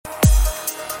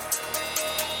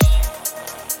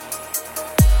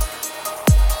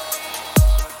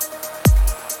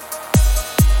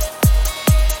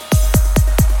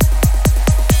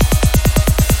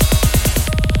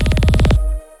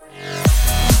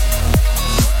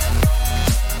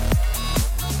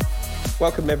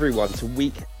Welcome everyone to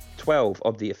week 12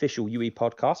 of the official UE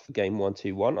podcast for Game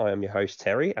 121. I am your host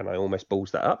Terry, and I almost balls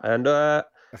that up. And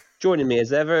joining me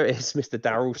as ever is Mr.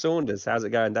 Daryl Saunders. How's it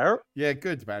going, Daryl? Yeah,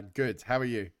 good, man. Good. How are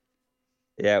you?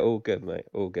 Yeah, all good, mate.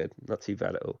 All good. Not too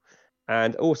bad at all.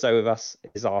 And also with us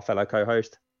is our fellow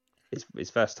co-host,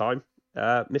 his first time,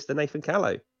 Mr. Nathan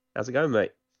Callow. How's it going,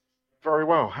 mate? Very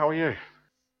well. How are you?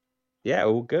 Yeah,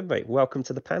 all good, mate. Welcome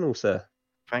to the panel, sir.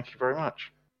 Thank you very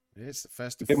much. It's the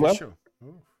first been well? official.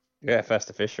 Ooh. Yeah,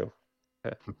 first official.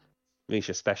 Yeah.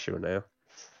 Misha special now.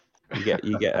 You get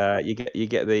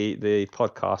the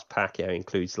podcast pack. Yeah,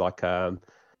 includes like some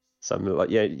like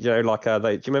do you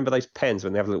remember those pens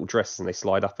when they have little dresses and they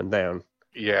slide up and down?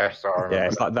 Yes, I remember. Yeah,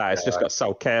 it's like that. It's just got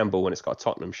Sol Campbell and it's got a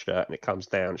Tottenham shirt and it comes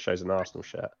down. It shows an Arsenal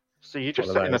shirt. So you're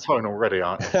just setting the tone already,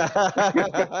 aren't you?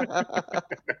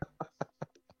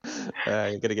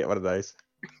 You're gonna get one of those.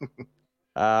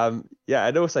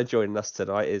 And also joining us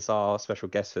tonight is our special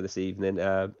guest for this evening,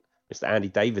 Mr. Andy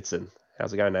Davidson.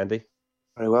 How's it going, Andy?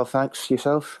 Very well, thanks.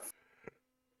 Yourself?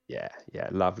 Yeah,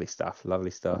 lovely stuff.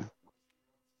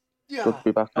 Yeah. Good to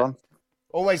be back on.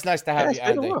 Always nice to have you, it's been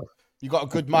a Andy. while. You got a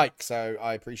good mic, so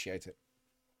I appreciate it.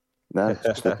 No, it's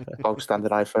just a bog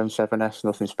standard iPhone 7S,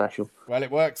 nothing special. Well,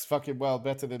 it works fucking well,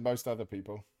 better than most other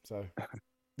people. So,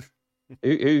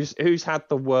 who's had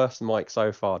the worst mic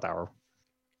so far, Daryl?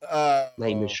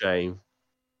 Name and shame.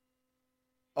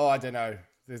 Oh, I don't know.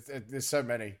 There's so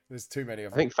many. There's too many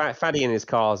of them. I think Faddy in his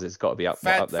cars has got to be up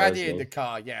there. Faddy in the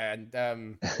car, yeah.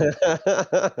 And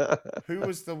who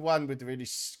was the one with the really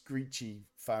screechy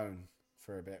phone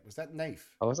for a bit? Was that Nath?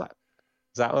 Oh, was that?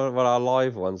 Is that one of our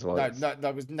live ones? No,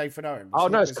 that was Nathan Owen. Oh,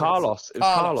 no, it's Carlos. It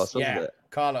was Carlos, wasn't it?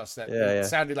 Carlos. It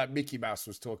sounded like Mickey Mouse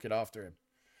was talking after him.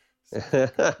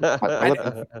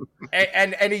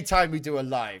 And any time we do a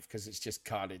live, because it's just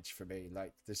carnage for me.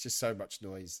 Like, there's just so much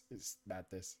noise. It's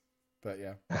madness. But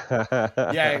yeah.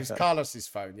 Yeah, it was Carlos's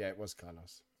phone. Yeah, it was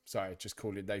Carlos. Sorry, just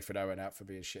calling Nathan Owen out for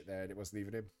being shit there, and it wasn't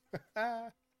even him.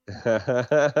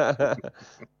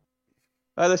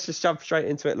 Let's just jump straight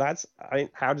into it, lads.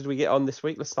 How did we get on this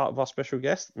week? Let's start with our special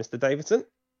guest, Mr. Davidson.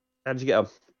 How did you get on?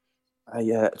 A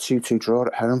 2-2 draw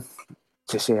at home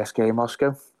to CSKA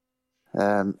Moscow.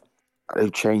 Who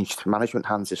changed management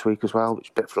hands this week as well, which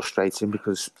is a bit frustrating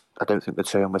because I don't think the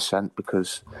turn was sent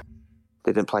because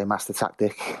they didn't play master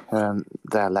tactic.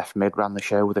 Their left mid ran the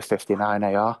show with a 59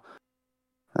 AR.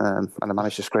 And I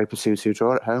managed to scrape a 2-2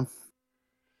 draw at home.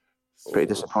 Pretty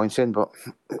disappointing, but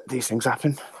these things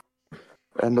happen.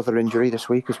 Another injury this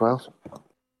week as well. I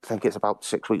think it's about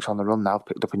 6 weeks on the run now.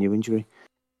 Picked up a new injury.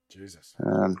 Jesus.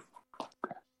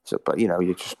 But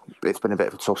it's been a bit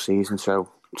of a tough season. So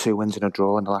 2 wins and a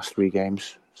draw in the last 3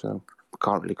 games. So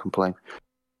can't really complain.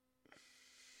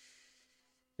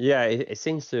 Yeah, it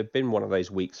seems to have been one of those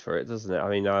weeks for it, doesn't it? I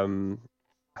mean,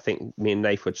 I think me and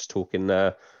Nath were just talking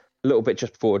a little bit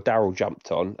just before Daryl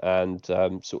jumped on, and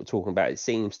sort of talking about it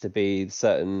seems to be a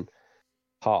certain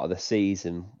part of the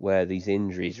season where these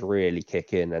injuries really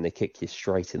kick in and they kick you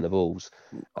straight in the balls.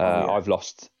 I've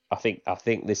lost. I think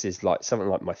this is like something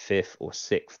like my 5th or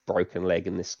 6th broken leg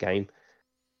in this game.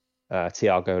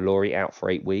 Thiago Lori out for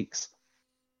 8 weeks.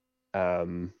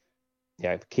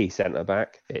 Key centre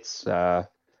back. It's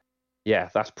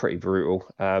that's pretty brutal.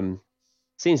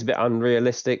 Seems a bit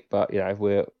unrealistic, but I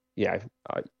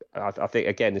think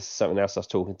again this is something else I was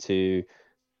talking to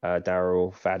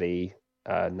Daryl, Faddy,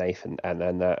 Nathan, and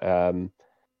then that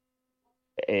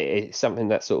it's something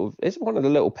that sort of it's one of the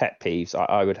little pet peeves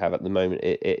I would have at the moment.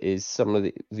 It is some of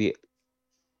the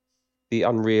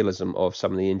unrealism of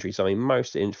some of the injuries. I mean,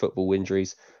 most in football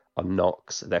injuries are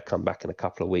knocks. They'll come back in a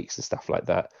couple of weeks and stuff like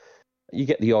that. You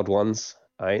get the odd ones.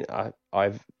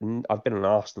 I've been an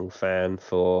Arsenal fan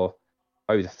for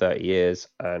over 30 years,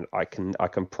 and I can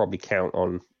probably count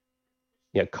on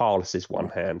Carlos's one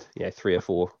hand, 3 or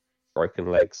 4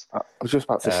 broken legs. I was just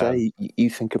about to say, you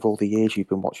think of all the years you've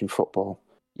been watching football.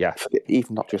 Yeah.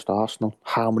 Even not just Arsenal.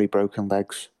 How many broken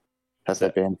legs has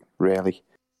there been, really?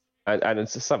 And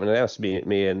it's something else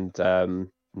me and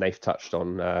Nath touched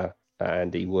on,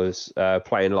 Andy, was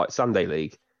playing like Sunday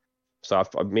League. So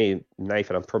me and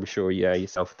Nathan, I'm probably sure,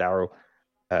 yourself, Daryl,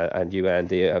 and you,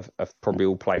 Andy, have probably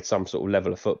all played some sort of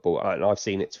level of football. And I've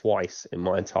seen it twice in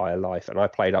my entire life. And I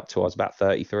played up till I was about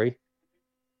 33.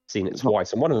 Seen it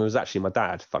twice. And one of them was actually my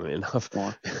dad, funnily enough.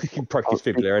 Yeah. He broke his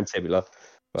fibula and tibula.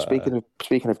 But,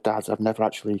 speaking of dads, I never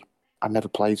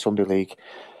played Sunday League.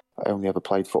 I only ever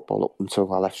played football up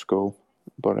until I left school.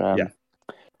 But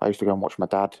I used to go and watch my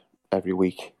dad every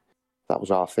week. That was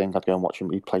our thing. I'd go and watch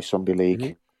him. He'd play Sunday League.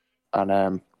 Mm-hmm.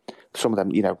 And some of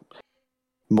them,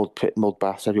 mud pit, mud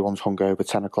baths, everyone's hungover,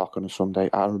 10 o'clock on a Sunday.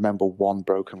 I remember one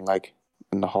broken leg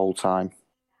in the whole time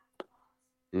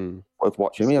Mm. of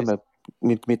watching him.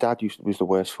 My dad was the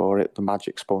worst for it. The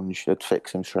magic sponge had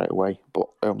fixed him straight away, but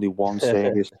only one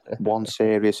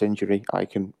serious injury I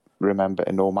can remember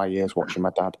in all my years watching my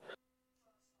dad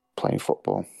playing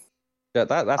football. Yeah,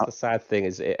 that's the sad thing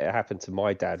is it happened to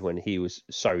my dad when he was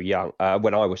so young.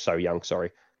 When I was so young,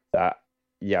 sorry. That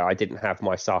I didn't have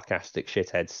my sarcastic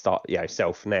shithead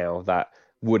self now that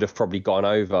would have probably gone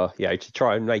over, to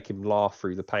try and make him laugh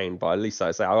through the pain. But at least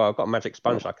I say, oh, I've got a magic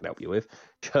sponge I can help you with.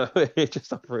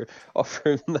 Just offer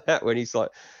him that when he's like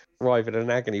writhing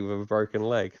in agony with a broken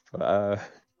leg. But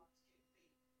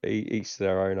each to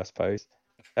their own, I suppose.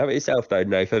 How about yourself, though,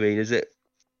 Nath? I mean, is it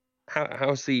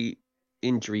how's the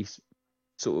injuries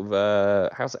sort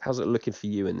of how's it looking for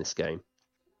you in this game?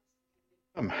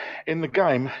 In the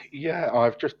game,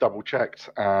 I've just double checked,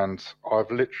 and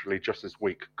I've literally just this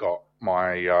week got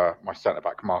my my centre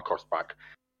back Marcos back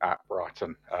at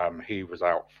Brighton. He was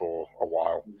out for a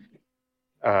while.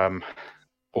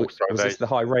 Also, was this the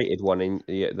high rated one in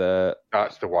the?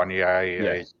 That's the one.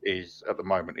 Yeah. He's at the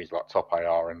moment he's like top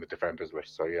AR in the defenders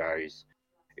list. So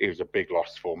he was a big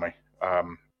loss for me.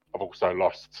 I've also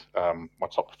lost my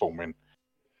top performing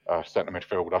centre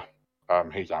midfielder.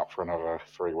 He's out for another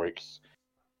 3 weeks.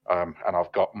 And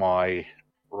I've got my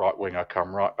right winger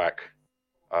come right back.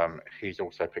 He's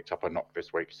also picked up a knock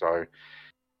this week. So,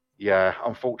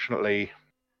 unfortunately,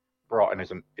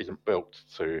 Brighton isn't built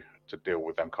to deal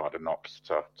with them kind of knocks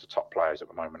to top players at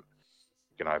the moment.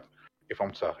 If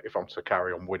I'm to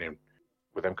carry on winning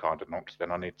with them kind of knocks,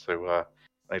 then I need a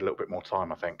little bit more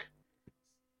time, I think.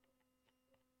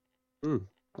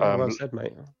 Well said,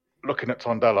 mate. Looking at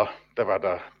Tondela, they've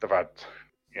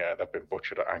been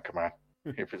butchered at Anchorman.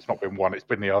 If it's not been one, it's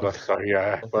been the other. So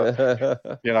but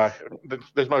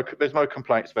there's no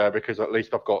complaints there because at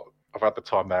least I've had the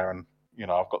time there and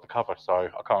I've got the cover, so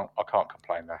I can't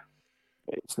complain there.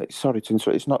 Sorry to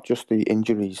interrupt. It's not just the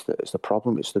injuries that's the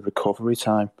problem; it's the recovery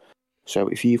time. So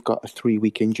if you've got a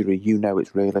 3-week injury,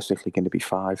 it's realistically going to be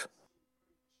 5.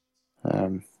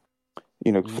 For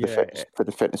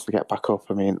the fitness to get back up.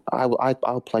 I mean,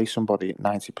 I'll play somebody at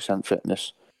 90%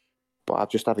 fitness. But I've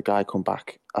just had a guy come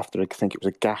back after I think it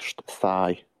was a gashed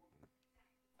thigh,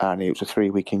 and it was a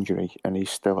 3-week injury, and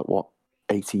he's still at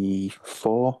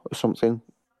 84 or something,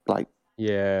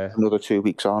 another 2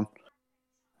 weeks on.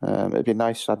 It'd be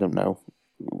nice, I don't know,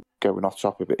 going off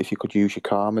topic, but if you could use your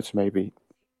Karma to maybe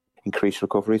increase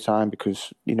recovery time,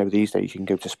 because these days you can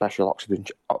go to special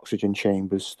oxygen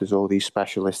chambers. There's all these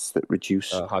specialists that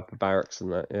reduce hyperbarics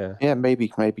and that.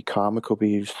 Maybe Karma could be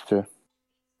used to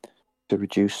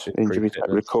reduce injury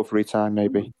recovery time,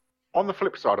 maybe. On the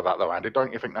flip side of that, though, Andy,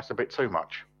 don't you think that's a bit too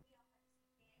much?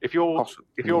 If you're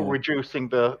reducing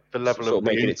the level of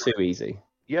making it too easy.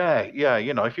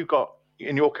 If you've got,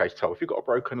 in your case, if you've got a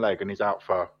broken leg and he's out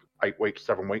for 8 weeks,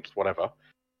 7 weeks, whatever,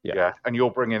 and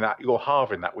you're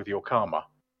halving that with your Karma,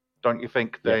 don't you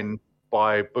think then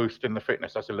by boosting the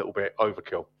fitness, that's a little bit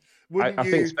overkill? Wouldn't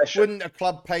a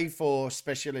club pay for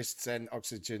specialists and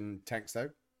oxygen tanks though?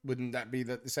 Wouldn't that be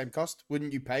the same cost?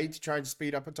 Wouldn't you pay to try and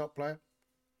speed up a top player?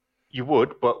 You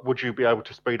would, but would you be able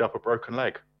to speed up a broken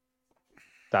leg?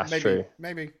 That's true.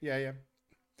 Maybe, yeah.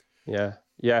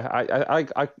 I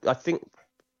think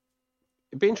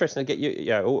it'd be interesting to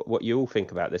get what you all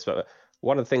think about this. But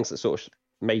one of the things that sort of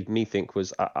made me think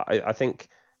was I think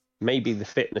maybe the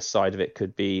fitness side of it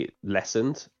could be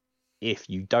lessened if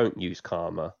you don't use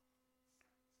Karma.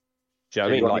 Do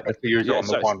you know what I mean? To use it on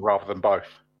the one rather than both.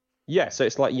 Yeah, so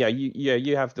it's like you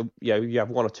have you have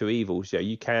one or two evils.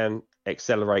 You can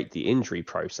accelerate the injury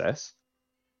process,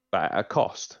 but at a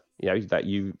cost. There is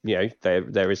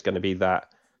going to be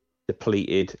that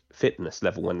depleted fitness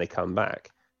level when they come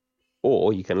back,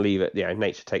 or you can leave it.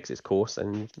 Nature takes its course,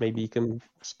 and maybe you can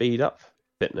speed up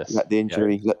fitness. Let the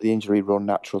injury run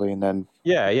naturally, and then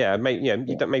maybe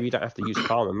you don't have to use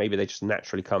Karma. Maybe they just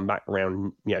naturally come back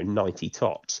around 90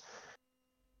 tops.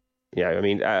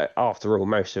 After all,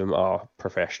 most of them are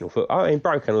professional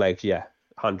broken legs,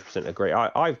 100% agree.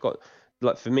 I've got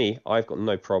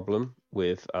no problem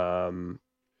with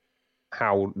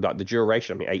how the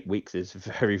duration. 8 weeks is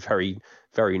very, very,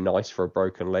 very nice for a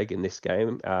broken leg in this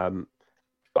game. But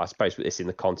I suppose it's in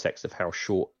the context of how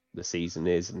short the season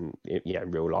is and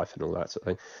in real life and all that sort of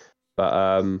thing. But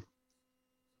and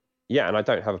I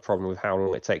don't have a problem with how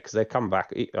long it takes because they come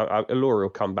back. Ilori will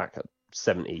come back at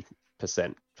 70%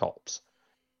 tops.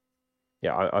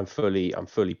 I'm fully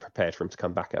prepared for him to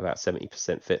come back at about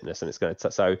 70% fitness, and it's going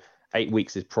to so 8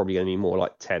 weeks is probably going to be more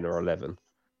like 10 or 11,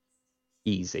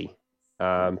 easy.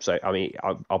 So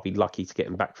I'll be lucky to get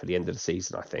him back for the end of the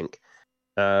season, I think.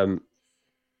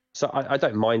 So I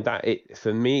don't mind that. It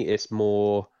for me, it's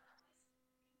more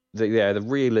the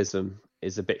realism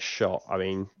is a bit shot. I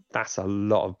mean, that's a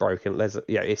lot of broken legs.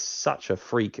 Yeah, it's such a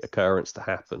freak occurrence to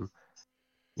happen.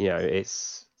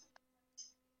 It's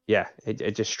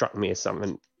it just struck me as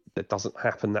something that doesn't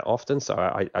happen that often. So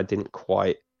I didn't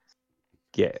quite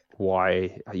get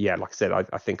why. Yeah, like I said,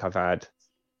 I think I've had.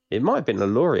 It might have been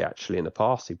Lalaurie actually in the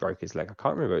past who broke his leg. I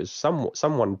can't remember. It was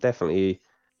someone definitely.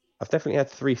 I've definitely had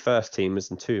 3 first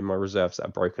teamers and 2 in my reserves that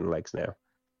have broken legs now.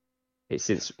 It's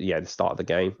since the start of the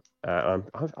game.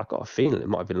 I've got a feeling it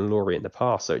might have been Laurie in the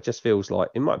past, so it just feels like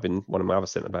it might have been one of my other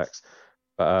centre backs.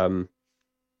 But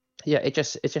it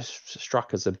just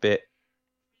struck as a bit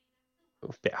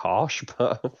harsh.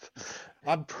 But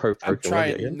I'm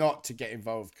trying not to get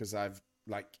involved because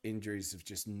injuries have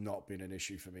just not been an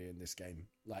issue for me in this game,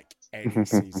 like any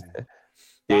season.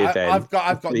 I've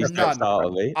got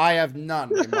none. I have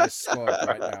none in my squad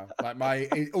right now.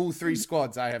 Like all 3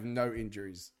 squads, I have no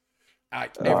injuries. I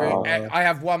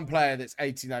have one player that's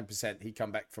 89%. He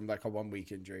come back from like a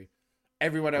 1-week injury.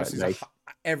 Everyone else is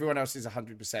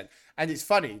 100%. And it's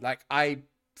funny. Like I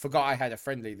forgot I had a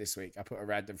friendly this week. I put a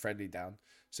random friendly down,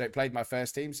 so it played my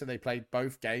first team. So they played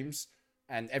both games,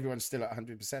 and everyone's still at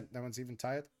 100%. No one's even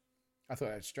tired. I thought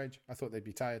that was strange. I thought they'd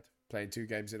be tired playing 2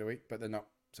 games in a week, but they're not.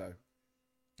 So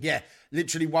yeah,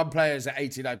 literally one player is at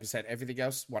 89%. Everything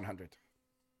else 100.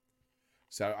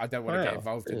 So I don't want to get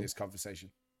involved in this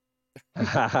conversation.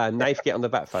 Nath, get on the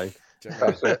back phone.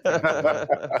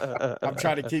 I'm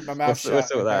trying to keep my mouth shut.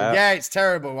 Yeah, it's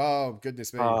terrible. Oh,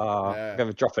 goodness me. I'm going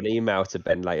to drop an email to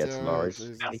Ben later tomorrow.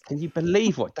 Can you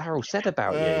believe what Daryl said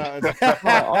about you?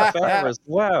 I'm there as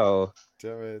well.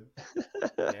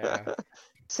 Yeah.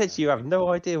 Says you have no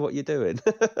idea what you're doing.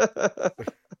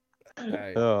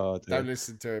 Hey, don't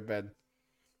listen to it, Ben.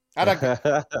 I don't.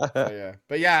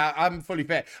 But yeah, I'm fully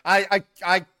fair. I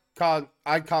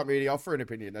can't really offer an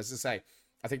opinion. As I say,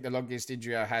 I think the longest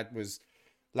injury I had was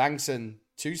Langson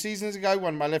 2 seasons ago.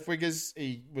 One of my left wingers,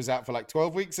 he was out for like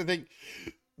 12 weeks. I think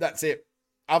that's it.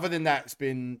 Other than that, it's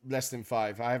been less than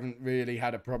 5. I haven't really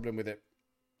had a problem with it.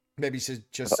 Maybe it's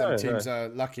just some teams are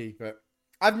lucky, but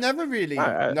I've never really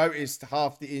noticed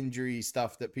half the injury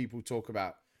stuff that people talk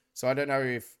about. So I don't know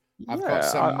if I've got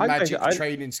some magic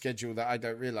training schedule that I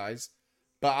don't realize.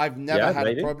 But I've never had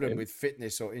a problem with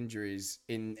fitness or injuries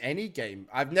in any game.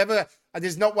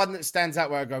 There's not one that stands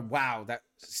out where I go, wow, that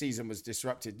season was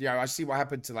disrupted. I see what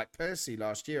happened to like Percy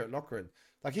last year at Loughran.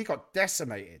 Like he got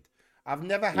decimated. I've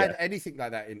never had anything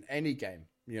like that in any game,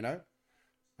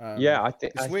 I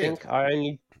think I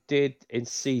only did in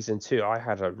season 2. I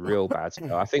had a real bad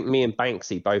spell. I think me and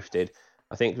Banksy both did.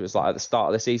 I think it was like at the start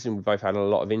of the season, we both had a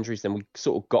lot of injuries. Then we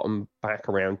sort of got them back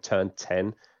around turn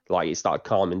 10. Like it started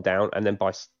calming down, and then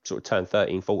by sort of turn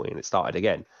 13, 14, it started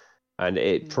again. And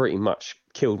it pretty much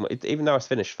killed even though I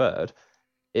finished 3rd,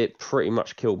 it pretty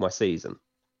much killed my season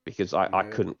because I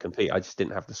couldn't compete. I just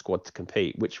didn't have the squad to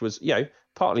compete, which was,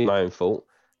 partly my own fault.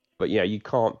 But, you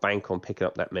can't bank on picking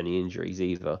up that many injuries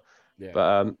either. Yeah.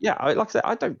 But, like I said,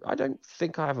 I don't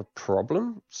think I have a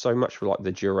problem so much with like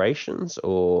the durations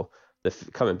or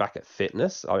coming back at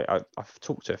fitness. I've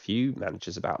talked to a few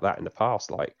managers about that in the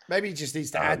past. Like maybe he just needs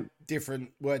to add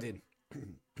different wording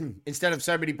instead of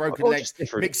so many broken legs.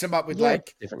 Mix them up with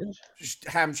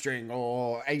hamstring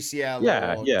or ACL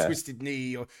or twisted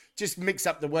knee, or just mix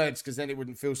up the words because then it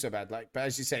wouldn't feel so bad. But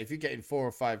as you say, if you're getting 4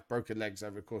 or 5 broken legs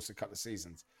over the course of a couple of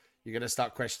seasons, you're going to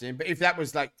start questioning. But if that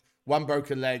was like 1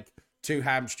 broken leg, 2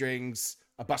 hamstrings,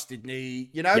 a busted knee,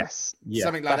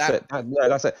 something like that.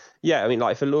 That's it. Yeah, I mean,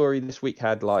 like for Laurie this week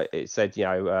had like it said,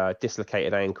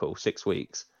 dislocated ankle, 6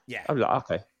 weeks. Yeah, I was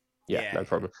like, okay, no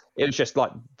problem. It was just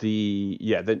like the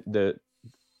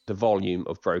volume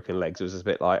of broken legs was a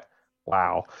bit like,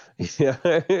 wow. It's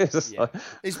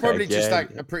probably just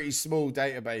like a pretty small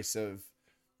database of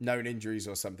known injuries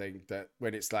or something that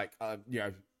when it's like,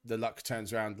 the luck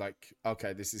turns around, like,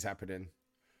 okay, this is happening.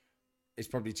 It's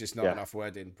probably just not enough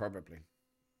wording, probably.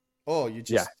 Or you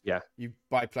just you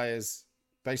buy players,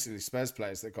 basically Spurs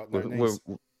players that got no knees.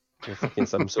 We're thinking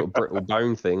some sort of brittle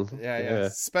bone thing. Yeah.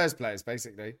 Spurs players,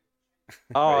 basically.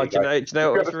 Oh, do you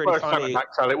know what's really funny?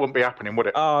 It wouldn't be happening, would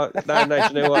it? Oh no!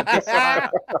 Do you know what?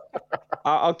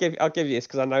 I'll give you this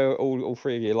because I know all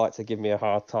 3 of you like to give me a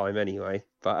hard time anyway.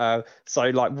 But so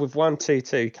like with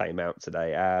 1-2-2 came out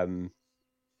today,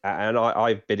 and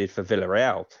I bidded for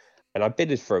Villarreal, and I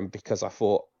bidded for him because I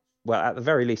thought, well, at the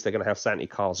very least, they're going to have Santi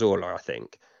Cazorla, I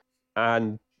think.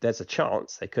 And there's a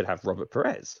chance they could have Robert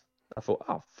Perez. I thought,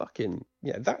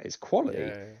 that is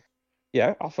quality.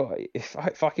 Yeah, I thought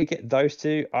if I could get those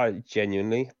 2, I'd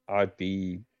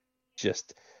be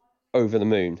just over the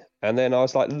moon. And then I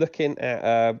was like looking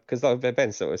at because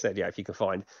Ben sort of said, if you can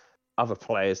find other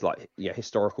players like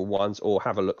historical ones, or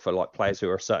have a look for like players who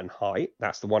are a certain height.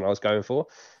 That's the one I was going for.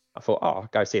 I thought, I'll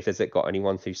go see if there's got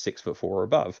anyone who's 6'4" or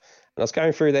above. And I was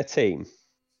going through their team.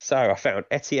 So I found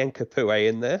Etienne Capoue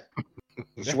in there.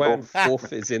 Joan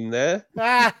Forth is in there.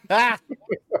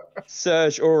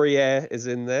 Serge Aurier is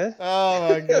in there. Oh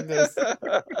my goodness.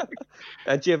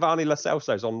 And Giovanni Lo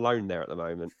Celso's on loan there at the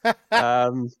moment.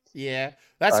 Yeah,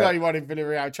 that's why he wanted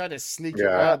Villarreal. I tried to sneak it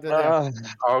out.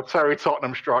 Terry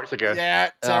Tottenham strikes again.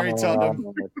 Yeah, Terry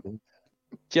Tottenham.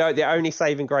 The only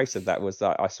saving grace of that was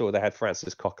that I saw they had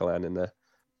Francis Coquelin in there.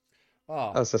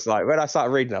 Oh. I was just like, when I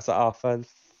started reading, I was like, oh, for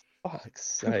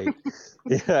fuck's sake.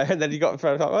 And then you got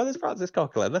like, well, there's Francis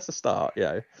Coquelin. That's a start, He's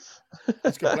a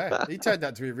good player. He turned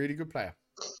out to be a really good player.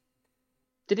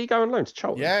 Did he go on loan to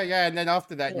Charlton? Yeah. And then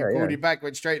after that, you called him back,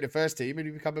 went straight to the first team, and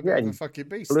he became a bit of a fucking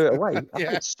beast. Blew it away. I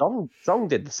think Song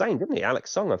did the same, didn't he?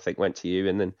 Alex Song, I think, went to you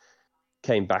and then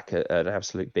came back an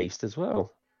absolute beast as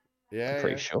well. Yeah. I'm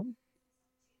pretty sure.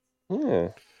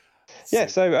 Yeah.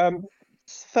 So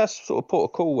first sort of port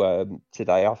of call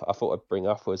today I thought I'd bring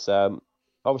up was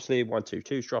obviously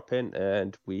 122's dropping,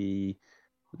 and we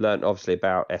learned obviously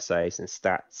about essays and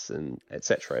stats and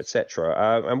etc.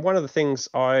 And one of the things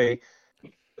I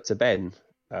put to Ben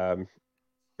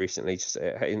recently, just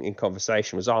in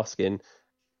conversation, was asking,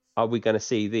 are we going to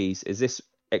see these? Is this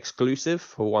exclusive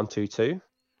for 122,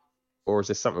 or is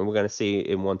this something we're going to see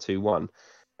in 121?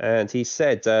 And he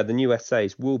said the new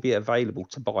essays will be available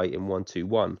to buy in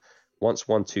 121 once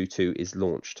 122 is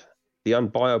launched. The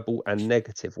unbuyable and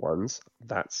negative ones,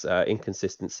 that's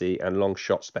inconsistency and long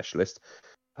shot specialist,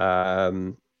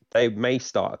 they may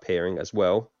start appearing as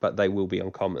well, but they will be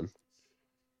uncommon.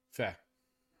 Fair.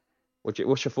 What's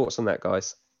your thoughts on that,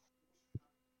 guys?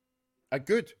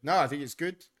 Good. No, I think it's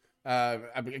good. I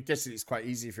guess it's quite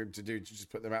easy for him to do, to just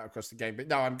put them out across the game. But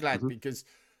no, I'm glad because,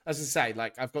 as I say,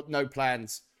 like I've got no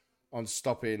plans on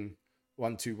stopping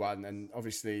 121, and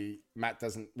obviously Matt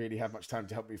doesn't really have much time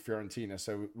to help me with Fiorentina,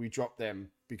 so we dropped them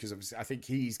because obviously I think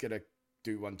he's gonna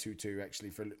do 122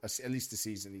 actually for at least a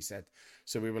season, he said.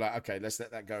 So we were like, okay, let's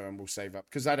let that go and we'll save up,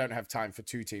 because I don't have time for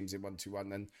two teams in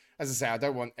 121. And as I say, I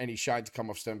don't want any shine to come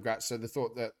off Sturm Graz. So the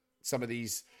thought that some of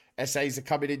these essays are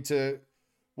coming into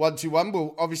 121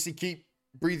 will obviously keep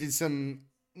breathing some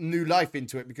new life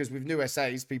into it, because with new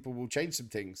essays, people will change some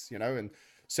things, and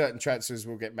certain transfers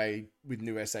will get made with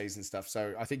new essays and stuff.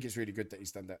 So I think it's really good that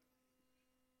he's done that.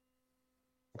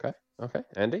 Okay.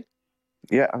 Andy?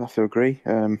 Yeah, I have to agree.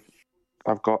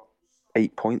 I've got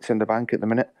 8 points in the bank at the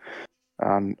minute,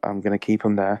 and I'm going to keep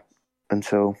them there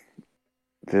until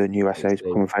the new essays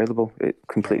become available. It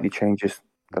completely changes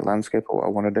the landscape of what I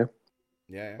want to do.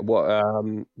 Yeah. What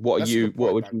would you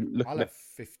look I'll at? have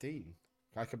 15.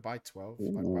 I could buy 12.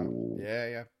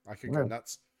 Yeah. I could go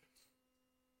nuts.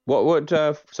 What would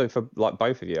so for like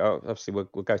both of you? Obviously,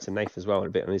 we'll go to Nath as well in a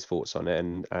bit on his thoughts on it,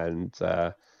 and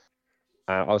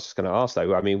I was just going to ask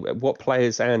though. I mean, what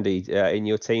players, Andy, in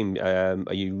your team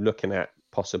are you looking at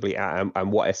possibly at,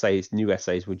 and what new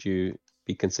essays would you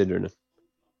be considering?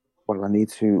 Well, I need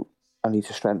to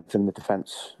strengthen the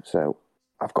defence. So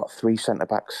I've got 3 centre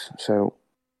backs. So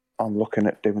I'm looking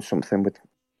at doing something with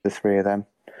the 3 of them.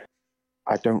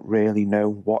 I don't really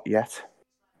know what yet.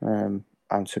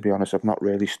 And to be honest, I've not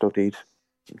really studied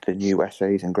the new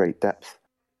essays in great depth.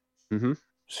 Mm-hmm.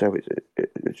 So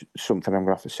it's something I'm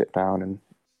going to have to sit down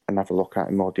and have a look at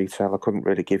in more detail. I couldn't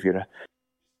really give you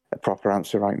a proper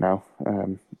answer right now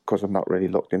because I've not really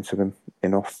looked into them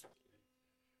enough,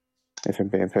 if I'm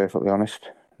being perfectly honest.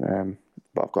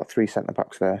 But I've got 3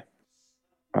 centre-backs there,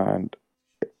 and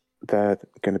they're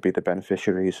going to be the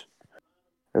beneficiaries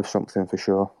of something for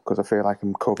sure, because I feel like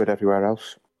I'm covered everywhere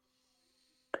else.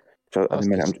 So at the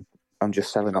minute, I'm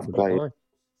just selling off players.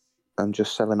 I'm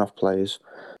just selling off players,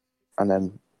 and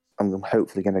then I'm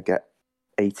hopefully going to get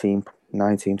 18,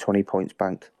 19, 20 points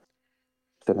banked.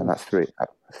 So then that's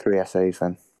three essays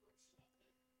then.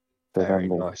 So Very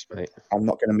nice, mate. I'm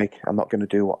not going to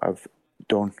do what I've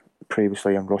done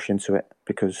previously and rush into it,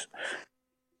 because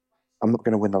I'm not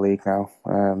going to win the league now.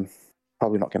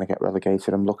 Probably not going to get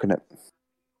relegated. I'm looking at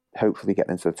hopefully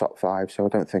getting into the top 5, so I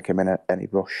don't think I'm in any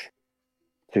rush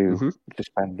to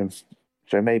spend them.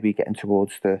 So maybe getting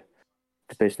towards the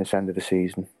business end of the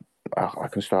season, I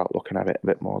can start looking at it a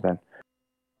bit more then.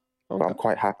 Okay. But I'm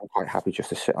quite happy just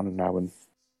to sit on them now and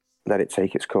let it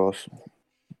take its course.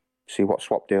 See what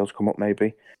swap deals come up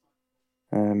maybe.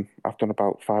 I've done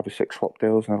about 5 or 6 swap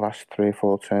deals in the last 3 or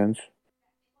 4 turns.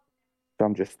 So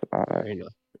I'm just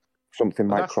something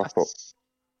might crop up.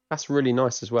 That's really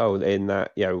nice as well, in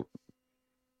that,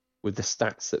 with the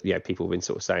stats that people have been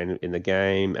sort of saying in the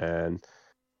game and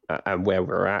where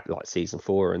we're at, like season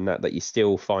 4, and that you're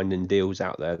still finding deals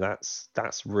out there.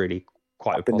 That's really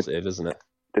quite a positive, isn't it?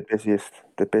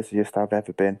 The busiest I've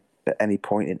ever been at any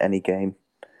point in any game.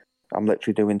 I'm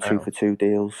literally doing 2 for 2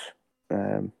 deals,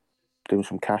 doing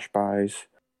some cash buys.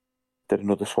 Did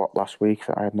another swap last week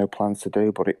that I had no plans to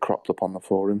do, but it cropped up on the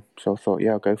forum, so I thought,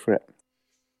 yeah, I'll go for it.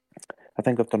 I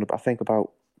think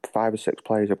about 5 or 6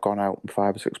 players have gone out and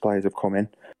 5 or 6 players have come in,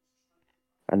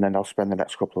 and then I'll spend the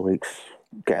next couple of weeks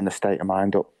getting the state of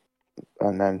mind up,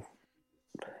 and then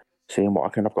seeing what I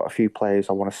can. I've got a few players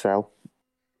I want to sell,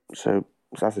 so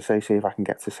as I say, see if I can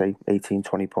get to say 18,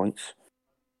 20 points,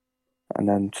 and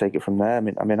then take it from there.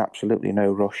 I'm in absolutely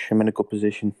no rush. I'm in a good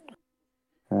position.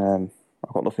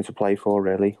 I've got nothing to play for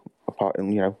really. Apart,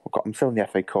 I'm still in the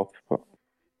FA Cup, but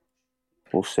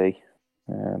we'll see.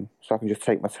 So I can just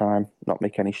take my time, not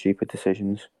make any stupid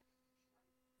decisions.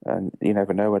 And you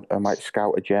never know, I might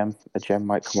scout a gem. A gem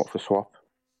might come up for swap,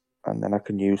 and then I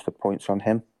can use the points on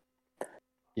him.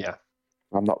 Yeah.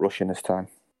 I'm not rushing this time.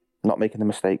 I'm not making the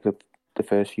mistake of the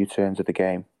first few turns of the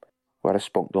game where I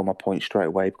spunked all my points straight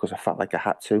away because I felt like I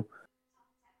had to.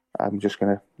 I'm just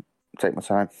going to take my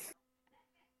time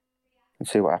and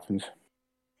see what happens.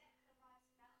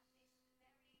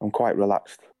 I'm quite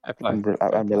relaxed. I'm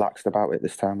relaxed about it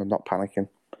this time. I'm not panicking.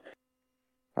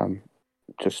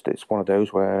 It's one of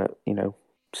those where,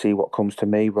 see what comes to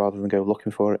me rather than go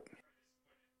looking for it.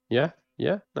 Yeah.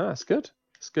 No, that's good.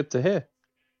 It's good to hear.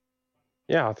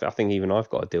 Yeah, I think even I've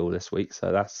got a deal this week,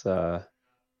 so that's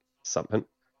something.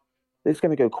 It's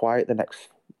going to go quiet. The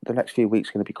next few weeks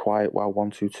are going to be quiet while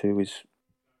 1-2-2 is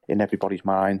in everybody's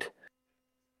mind.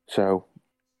 So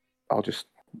I'll just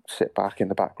sit back in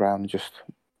the background and just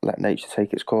let nature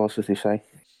take its course, as they say.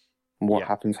 And what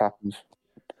happens, happens.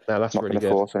 No, that's not really good. Not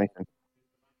going to force anything.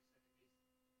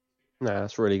 No,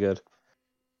 that's really good.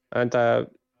 And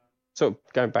sort of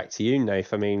going back to you,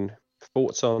 Nath,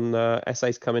 thoughts on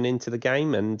SAs coming into the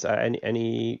game and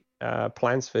any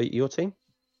plans for your team?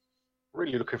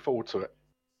 Really looking forward to it,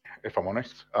 if I'm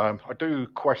honest. I do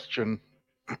question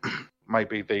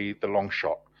maybe the long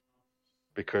shot,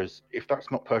 because if that's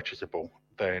not purchasable,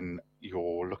 then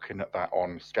you're looking at that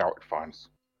on scouted finds,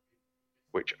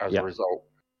 which as a result,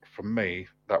 for me,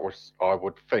 I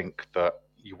would think that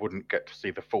you wouldn't get to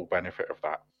see the full benefit of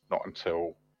that, not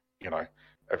until,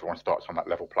 everyone starts on that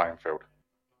level playing field.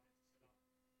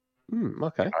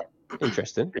 Okay.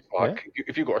 Interesting. It's like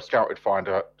if you've got a scouted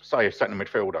finder, say a centre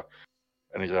midfielder,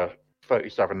 and he's a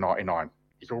 37.99,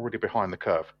 he's already behind the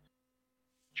curve.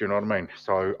 Do you know what I mean?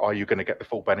 So are you going to get the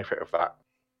full benefit of that?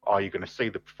 Are you going to see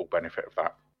the full benefit of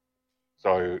that?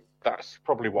 So that's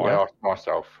probably what I asked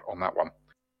myself on that one.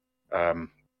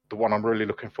 The one I'm really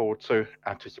looking forward to,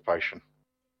 anticipation.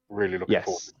 Really looking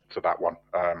forward to that one.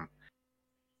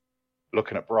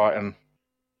 Looking at Brighton,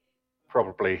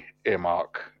 probably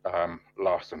earmark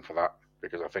Larson for that,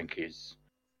 because I think he's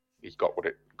got what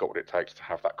it takes to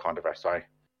have that kind of SA.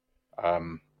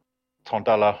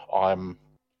 Tondela, I'm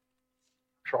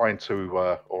trying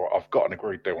to, or I've got an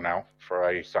agreed deal now for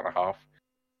a centre half,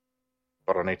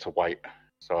 but I need to wait.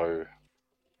 So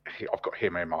I've got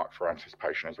him earmarked for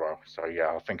anticipation as well. So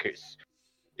I think it's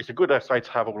a good SA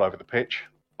to have all over the pitch,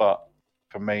 but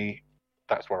for me,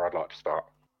 that's where I'd like to start.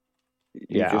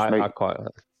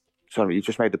 Sorry, you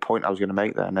just made the point I was going to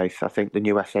make there, Nath. I think the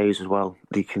new SAs as well,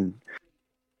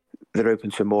 they're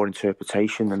open to more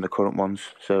interpretation than the current ones.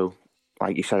 So,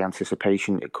 like you say,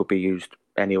 anticipation, it could be used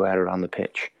anywhere around the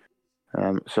pitch.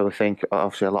 So I think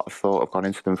obviously a lot of thought have gone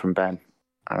into them from Ben,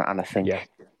 and I think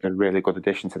they're a really good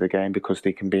addition to the game because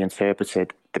they can be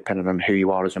interpreted depending on who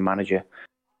you are as a manager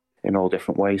in all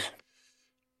different ways.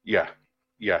 Yeah.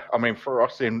 For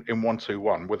us in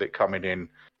 1-2-1, with it coming in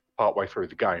partway through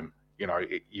the game,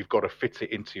 you've got to fit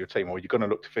it into your team, or you're going to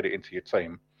look to fit it into your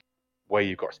team where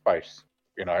you've got space,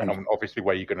 and obviously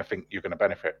where you're going to think you're going to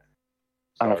benefit.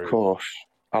 So, and of course,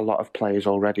 a lot of players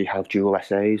already have dual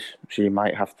SAs, so you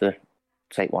might have to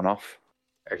take one off.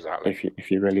 Exactly. If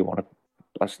you really want to.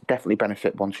 That's definitely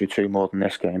benefit 1-2-2 more than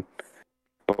this game.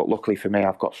 But luckily for me,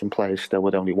 I've got some players still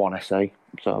with only one SA,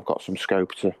 so I've got some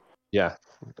scope to. Yeah,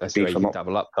 that's where you can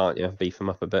double up, can't you? Beef them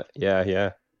up a bit.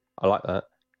 Yeah. I like that.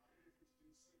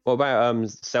 What about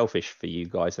selfish for you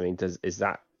guys? Is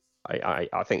that?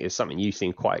 I think it's something you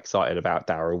seem quite excited about,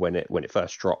 Darryl, when it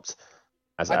first dropped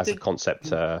as a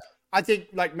concept. I think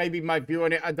maybe my view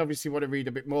on it, I'd obviously want to read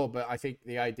a bit more, but I think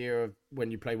the idea of when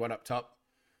you play one up top,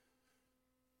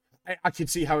 I could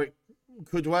see how it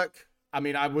could work.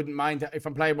 I wouldn't mind if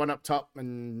I'm playing one up top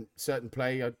and certain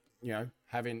play,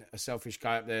 having a selfish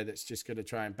guy up there that's just going to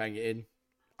try and bang it in.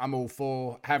 I'm all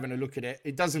for having a look at it.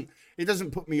 It doesn't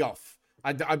put me off.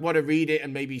 I'd want to read it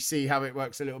and maybe see how it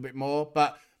works a little bit more,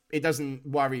 but it doesn't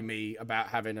worry me about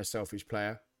having a selfish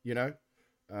player, you know?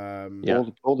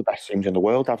 All the best teams in the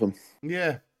world have them.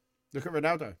 Yeah. Look at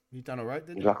Ronaldo. He done all right,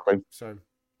 didn't Exactly. he? So,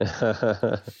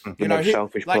 you know,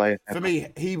 selfish player. For me,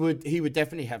 he would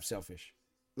definitely have selfish.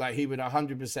 Like, he would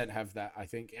 100% have that, I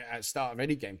think, at the start of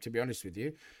any game, to be honest with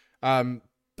you.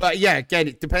 But yeah, again,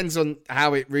 it depends on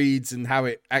how it reads and how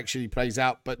it actually plays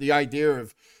out. But the idea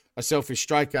of a selfish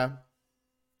striker,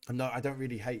 I don't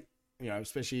really hate, you know,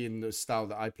 especially in the style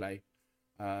that I play.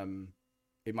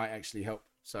 It might actually help.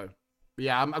 So, but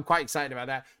yeah, I'm quite excited about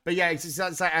that. But yeah, it's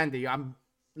like Andy, I'm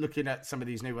looking at some of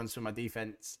these new ones for my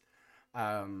defense,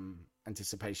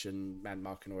 anticipation, man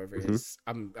marking, or whatever it is.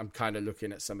 I'm kind of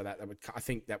looking at some of that. I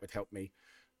think that would help me.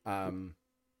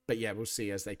 But yeah, we'll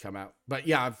see as they come out. But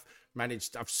yeah, I've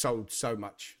sold so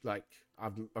much. Like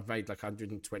I've made like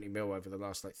 120 mil over the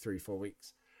last like 3-4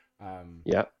 weeks. And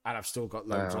I've still got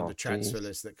loads on the transfer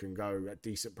list that can go at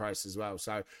decent price as well.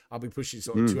 So I'll be pushing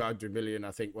sort of 200 million,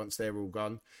 I think, once they're all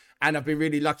gone. And I've been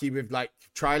really lucky with like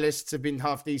try lists have been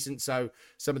half decent. So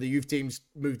some of the youth teams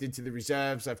moved into the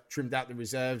reserves. I've trimmed out the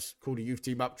reserves, called a youth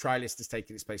team up. Try list has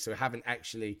taken its place. So I haven't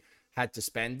actually had to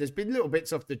spend. There's been little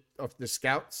bits off the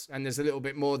scouts, and there's a little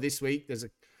bit more this week. There's a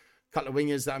couple of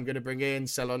wingers that I'm going to bring in,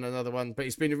 sell on another one. But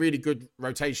it's been a really good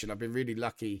rotation. I've been really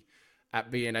lucky at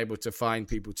being able to find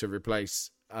people to replace.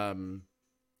 And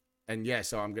yeah,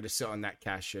 so I'm going to sit on that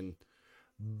cash and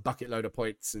bucket load of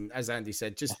points. And as Andy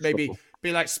said, just maybe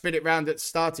be like spin it round at the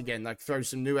start again, like throw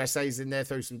some new essays in there,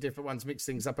 throw some different ones, mix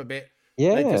things up a bit.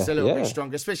 Yeah, make us a little bit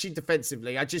stronger, especially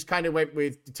defensively. I just kind of went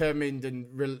with determined and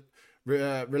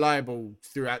reliable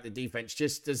throughout the defense,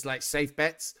 just as like safe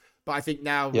bets. But I think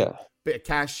now with a bit of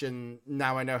cash, and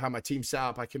now I know how my team's set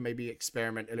up, I can maybe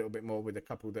experiment a little bit more with a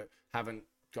couple that haven't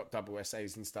got double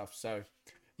essays and stuff. So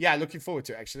yeah, looking forward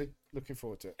to it, actually. Looking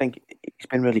forward to it. I think it's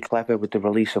been really clever with the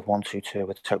release of 1-2-2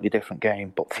 with a totally different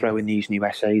game, but throwing these new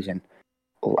essays in,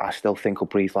 I still think will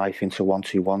breathe life into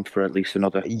 1-2-1 for at least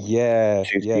another 2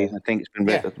 seasons. I think it's been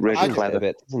really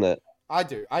clever, isn't it? I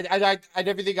do. I and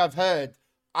everything I've heard,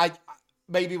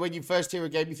 maybe when you first hear a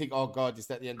game, you think, "Oh God, is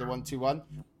that the end of 1-2-1?"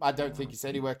 I don't think it's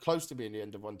anywhere close to being the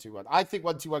end of 1-2-1. I think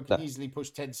 1-2-1 can easily push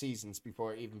 10 seasons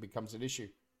before it even becomes an issue.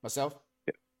 Myself.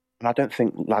 And I don't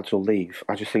think lads will leave.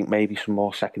 I just think maybe some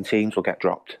more second teams will get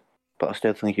dropped. But I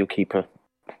still think you'll keep a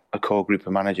core group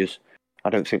of managers.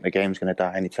 I don't think the game's going to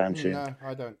die anytime soon. No,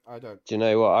 I don't. Do you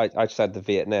know what? I just had the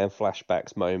Vietnam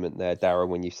flashbacks moment there, Darren,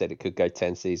 when you said it could go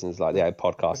 10 seasons. Like, the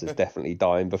podcast is definitely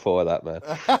dying before that, man.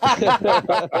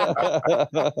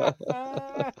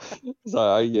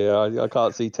 So, yeah, I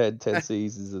can't see 10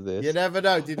 seasons of this. You never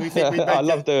know. Did we think we'd make I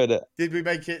love doing it. Did we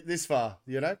make it this far,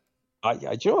 you know? Do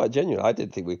you know what? Genuinely, I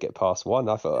didn't think we'd get past one.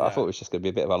 I thought it was just going to be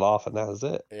a bit of a laugh, and that was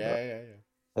it. Yeah.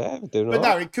 Yeah, we're doing but all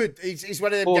right. No, it could. It's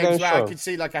one of them games where I could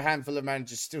see like a handful of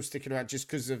managers still sticking around just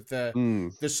because of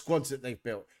the squads that they've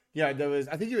built. Yeah,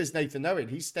 I think it was Nathan Owen.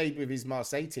 He stayed with his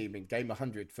Marseille team in game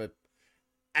 100 for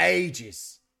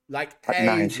ages. Like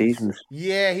 9 seasons.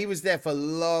 Yeah, he was there for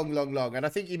long. And I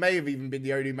think he may have even been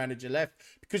the only manager left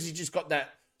because he just got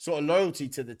that sort of loyalty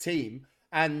to the team.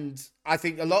 And I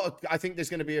think there's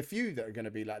going to be a few that are going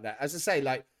to be like that. As I say,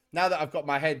 like, now that I've got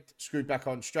my head screwed back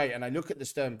on straight and I look at the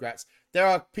Sturm Graz, there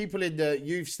are people in the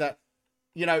youths that,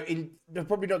 you know, they're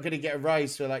probably not going to get a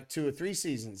rise for like 2 or 3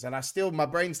 seasons. And my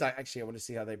brain's like, actually, I want to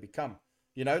see how they become.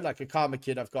 You know, like a Karma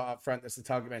kid I've got up front that's the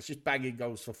target man. It's just bagging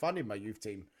goals for fun in my youth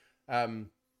team.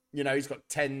 You know, he's got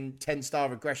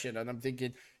 10-star aggression. And I'm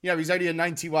thinking, you know, he's only a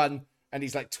 91 and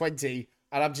he's like 20.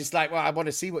 And I'm just like, well, I want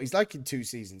to see what he's like in 2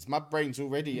 seasons. My brain's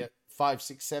already at 5,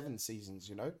 6, 7 seasons,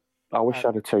 you know? I wish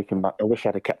I'd have taken back. I wish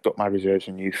I'd have kept up my reserves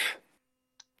in youth.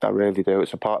 I really do.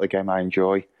 It's a part of the game I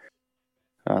enjoy,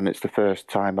 and it's the first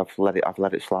time I've let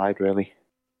it slide. Really,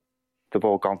 they've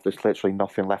all gone. There's literally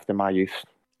nothing left in my youth.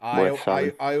 I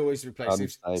always replace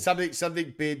if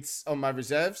something bids on my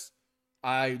reserves.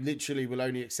 I literally will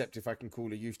only accept if I can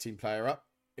call a youth team player up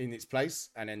in its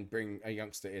place and then bring a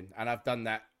youngster in, and I've done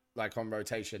that like on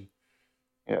rotation.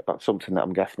 Yeah, that's something that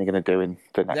I'm definitely going to do in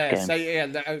the next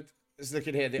game. Let's look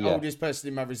at here. The oldest person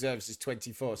in my reserves is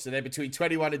 24. So they're between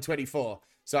 21 and 24.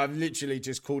 So I've literally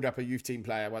just called up a youth team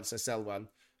player once I sell one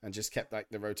and just kept like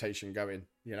the rotation going,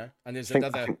 you know? And there's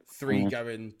another 3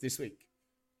 going this week.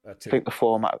 2. I think the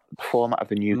format of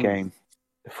the new game,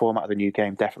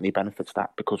 definitely benefits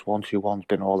that because 1-2-1's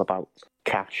been all about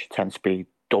cash, 10 speed,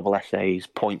 double essays,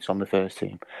 points on the first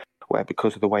team. Where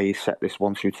because of the way he set this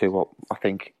 1-2-2 up, I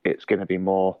think it's going to be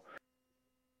more,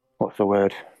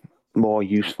 more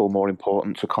useful, more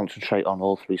important to concentrate on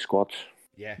all 3 squads.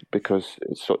 Yeah. because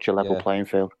it's such a level playing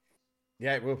field.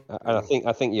 Yeah, it will. And I think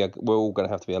we're all going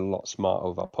to have to be a lot smarter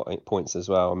with our points as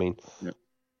well. I mean,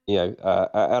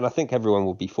 and I think everyone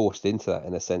will be forced into that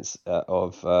in a sense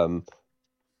of, no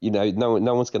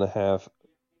one's going to have,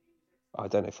 I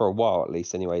don't know, for a while at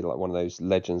least anyway, like one of those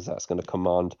legends that's going to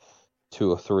command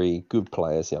 2 or 3 good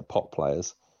players, pot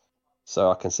players. So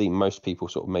I can see most people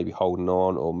sort of maybe holding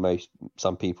on, or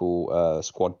some people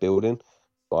squad building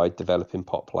by developing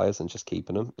pot players and just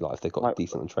keeping them, like if they've got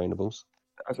decent untrainables.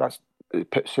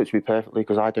 It suits me perfectly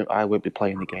because I won't be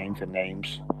playing the game for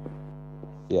names.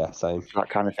 Yeah, same. That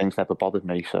kind of thing's never bothered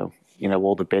me. So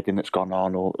all the bidding that's gone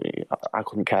on, or I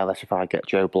couldn't care less if I get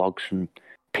Joe Bloggs and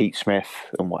Pete Smith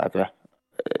and whatever.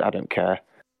 I don't care.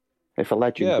 If a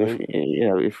legend,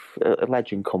 if a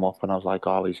legend come up and I was like,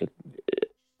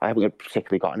 I haven't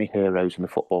particularly got any heroes in the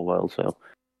football world, so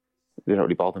they don't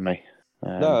really bother me.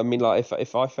 No, I mean, like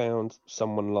if I found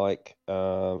someone like,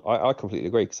 I completely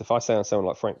agree, because if I found someone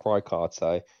like Frank Rijkaard,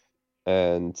 say,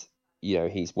 and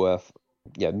he's worth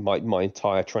my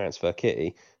entire transfer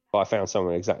kitty, but I found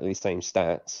someone with exactly the same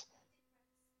stats,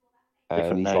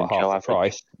 and he's like half the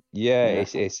price. Yeah,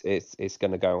 it's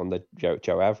going to go on the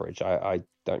Joe average. I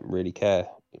don't really care.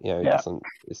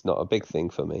 It's not a big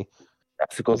thing for me.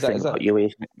 That's a good thing about you,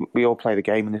 isn't it? We all play the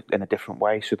game in a different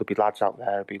way, so there'll be lads out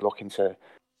there who'll be looking to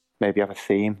maybe have a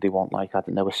theme. They want, like, I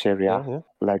don't know, a Serie A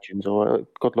legends, or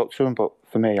good luck to them. But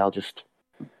for me, I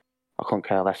couldn't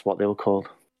care less what they were called.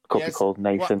 Could be called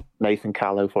Nathan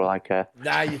Callow for like a.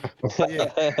 Nah,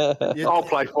 I'll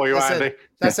play for you, Andy.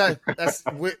 That's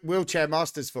wheelchair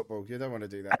masters football. You don't want to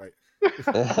do that, mate.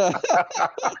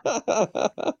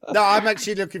 No, I'm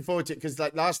actually looking forward to it because,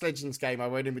 like, last Legends game, I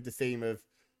went in with the theme of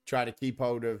trying to keep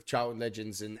hold of Charlton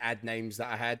Legends and add names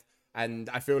that I had, and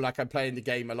I feel like I'm playing the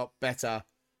game a lot better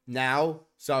now.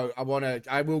 So I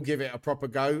will give it a proper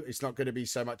go. It's not going to be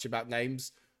so much about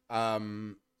names.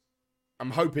 I'm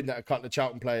hoping that a couple of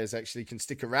Charlton players actually can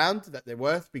stick around, that they're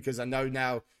worth, because I know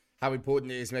now how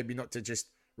important it is maybe not to just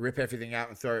rip everything out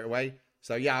and throw it away.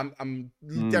 So yeah, I'm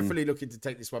definitely looking to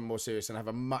take this one more serious and have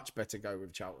a much better go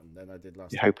with Charlton than I did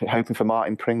last time. Hoping for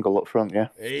Martin Pringle up front, yeah?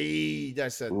 Hey,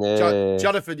 that's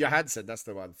Jonathan Johansson, that's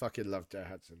the one. Fucking loved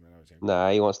Johansson when I was young. Nah,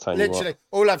 he wants Tony Literally,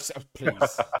 all I've said,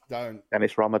 please, don't.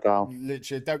 Dennis Ramadan.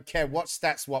 Literally, don't care what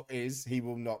stats Wat is, he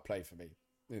will not play for me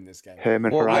in this game.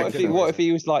 Herman what if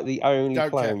he was like the only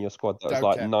player in your squad that was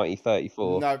like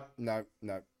 90-34? No.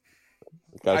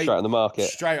 Go straight on the market.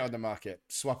 Straight on the market.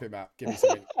 Swap him out. Give me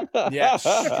something. Yeah,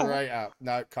 straight out.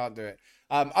 No, can't do it.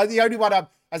 The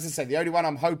only one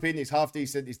I'm hoping is half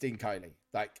decent is Dean Kiley.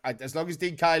 Like, as long as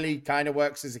Dean Kiley kind of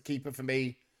works as a keeper for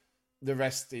me, the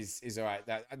rest is all right.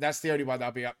 That's the only one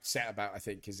I'll be upset about, I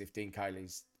think, is if Dean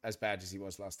Kiley's as bad as he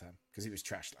was last time, because he was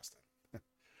trash last time.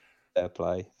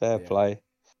 Fair play.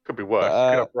 Could be worse.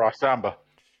 Could have Bryce Samba.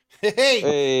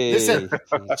 Hey, listen,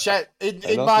 in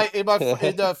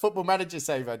the Football Manager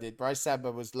save I did, Bryce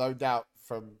Samba was loaned out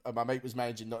from, my mate was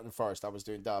managing Nottingham Forest. I was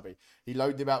doing Derby. He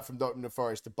loaned him out from Nottingham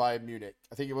Forest to Bayern Munich,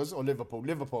 I think it was, or Liverpool.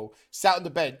 Liverpool sat on the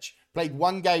bench, played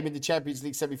one game in the Champions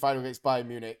League semi-final against Bayern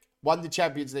Munich, won the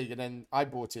Champions League, and then I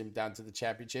brought him down to the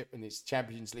Championship, and it's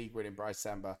Champions League winning Bryce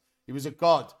Samba. He was a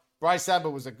god. Bryce Samba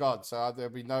was a god, so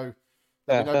there'll be no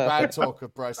bad talk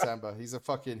of Bryce Samba. He's a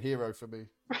fucking hero for me.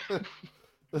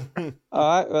 All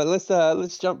right, well,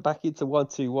 let's jump back into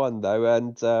 1-2-1 though,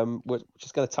 and we're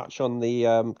just going to touch on the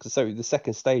the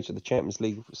second stage of the Champions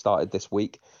League started this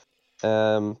week.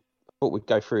 Thought we'd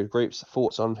go through the groups,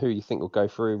 thoughts on who you think will go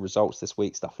through, results this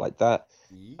week, stuff like that.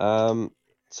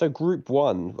 So Group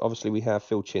 1, obviously we have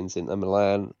Phil Chin's Inter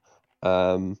Milan.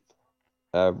 I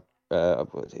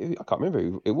can't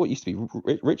remember what used to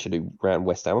be Richard who ran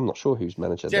West Ham. I'm not sure who's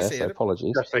manager Jesse, there, so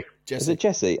apologies. Jesse. Is it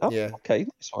Jesse? Oh, yeah. Okay,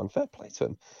 nice one. Fair play to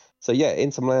him. So yeah,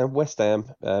 Inter Milan, West Ham,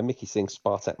 Mickey Singh,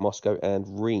 Spartak Moscow, and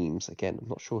Reims. Again, I'm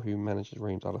not sure who manages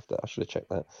Reims. I should have checked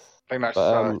that. I think that's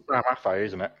Sam Afe,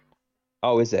 isn't it?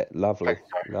 Oh, is it? Lovely,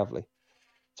 so. Lovely.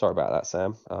 Sorry about that,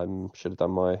 Sam. I should have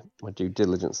done my due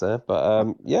diligence there.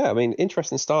 But yeah, I mean,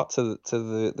 interesting start to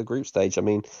the group stage. I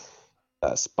mean,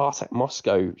 Spartak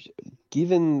Moscow,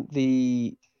 given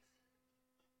the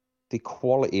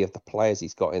quality of the players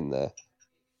he's got in there,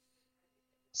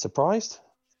 surprised?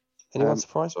 Anyone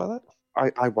surprised by that?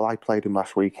 I played him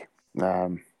last week.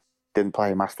 Didn't play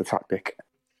him master tactic,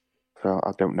 so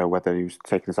I don't know whether he was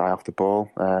taking his eye off the ball.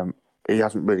 He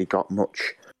hasn't really got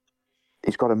much.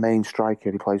 He's got a main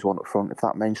striker. He plays one up front. If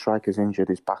that main striker's injured,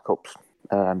 his backups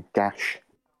gash,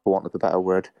 for want of a better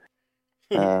word.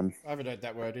 I haven't heard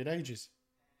that word in ages.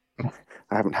 I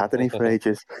haven't had any for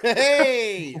ages.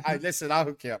 Hey, listen, I'll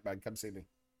hook you up, man. Come see me.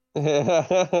 That's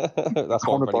I why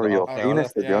want to borrow your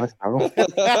penis, to be honest, Harold.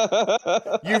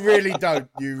 You really don't.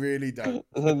 You really don't.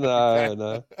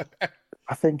 No.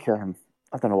 I think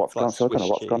I don't know what's It's like gone. So I don't know Swiss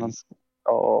what's gone on. cheese.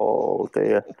 Oh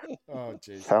dear. Oh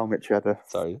jeez. Helmet cheddar.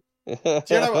 Sorry. Do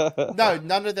you know what? No,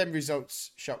 none of them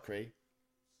results shock me.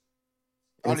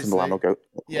 Inter Milan will go.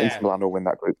 Yeah. Inter Milan will win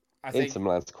that group. I think Inter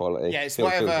Milan's quality. yeah, it's Phil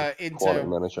Phil's whatever a quality Inter,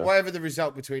 manager. whatever the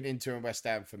result between Inter and West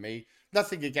Ham for me.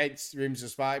 Nothing against Reams or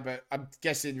Spy, but I'm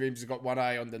guessing Reams has got one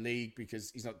eye on the league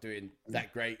because he's not doing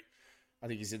that great. I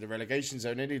think he's in the relegation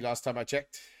zone, isn't he? Last time I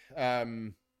checked. Yeah,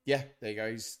 there you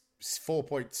go. He's 4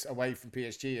 points away from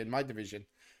PSG in my division.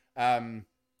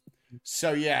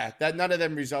 So yeah, none of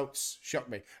them results shock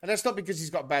me, and that's not because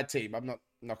he's got a bad team. I'm not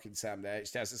knocking Sam there.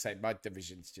 It's as I say, my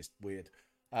division's just weird.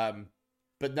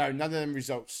 But no, none of them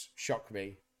results shock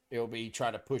me. It'll be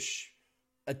trying to push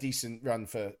a decent run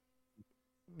for,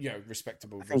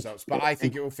 respectable results. But I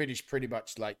think it will finish pretty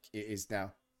much like it is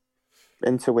now.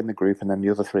 Inter win the group, and then the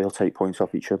other three will take points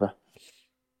off each other.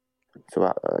 So,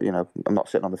 I'm not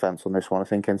sitting on the fence on this one. I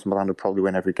think Inter Milan will probably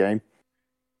win every game.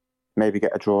 Maybe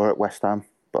get a draw at West Ham,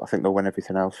 but I think they'll win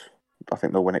everything else. I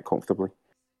think they'll win it comfortably.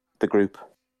 The group.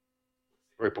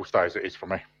 Group will stay as it is for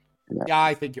me. Yeah,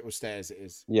 I think it will stay as it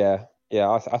is. Yeah.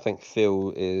 I think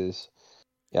Phil is.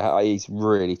 Yeah, he's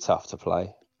really tough to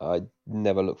play. I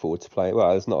never look forward to playing. Well,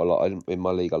 there's not a lot in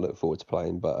my league I look forward to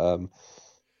playing, but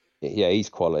yeah, he's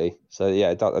quality. So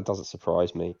yeah, it doesn't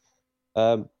surprise me.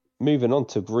 Moving on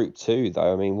to Group 2,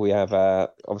 though. I mean, we have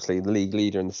obviously the league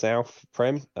leader in the South,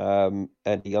 Prem,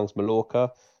 Andy Young's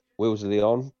Mallorca, Will's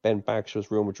Lyon, Ben Bagshaw's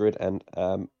Real Madrid, and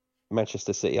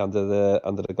Manchester City under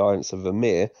the guidance of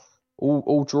Amir,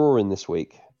 all drawing this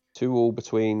week. 2-2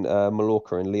 between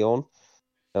Mallorca and Lyon,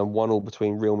 and 1-1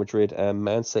 between Real Madrid and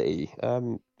Man City.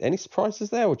 Any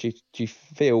surprises there, or do you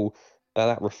feel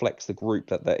that reflects the group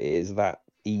that it is that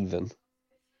even?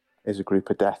 It's a group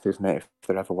of death, isn't it? If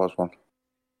there ever was one.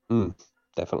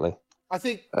 Definitely. I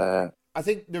think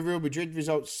the Real Madrid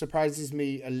result surprises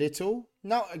me a little.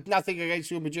 Nothing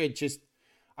against Real Madrid. Just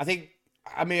I think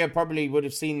Amir probably would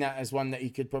have seen that as one that he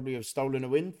could probably have stolen a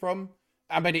win from.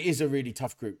 I mean, it is a really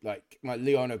tough group. Like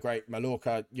Lyon are great.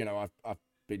 Mallorca, I've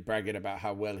been bragging about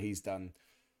how well he's done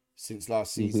since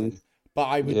last season. But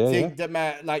I would think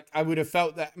that I would have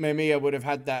felt that Mamiya would have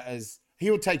had that as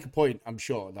he'll take a point, I'm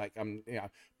sure. But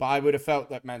I would have felt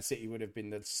that Man City would have been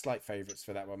the slight favourites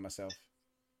for that one myself.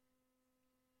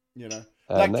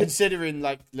 Considering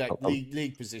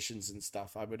league positions and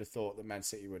stuff, I would have thought that Man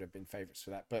City would have been favourites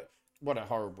for that. But what a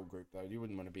horrible group, though. You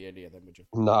wouldn't want to be any of them, would you?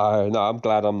 No, I'm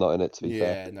glad I'm not in it, to be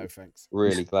fair. Yeah, no thanks.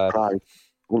 Really glad.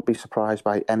 Wouldn't be surprised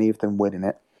by any of them winning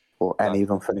it or any of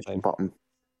them finishing bottom.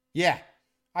 Yeah,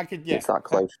 I could, yeah. It's that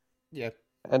close. Yeah.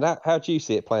 And how do you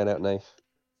see it playing out, Nath?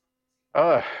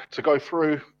 To go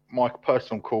through, my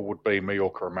personal call would be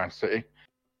Mallorca and Man City.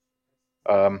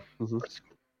 I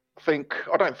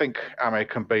don't think Amir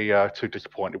can be too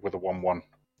disappointed with a 1-1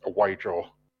 away draw.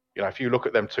 If you look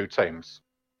at them two teams,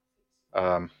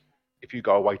 if you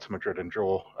go away to Madrid and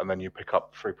draw, and then you pick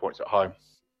up 3 points at home,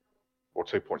 or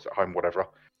 2 points at home, whatever,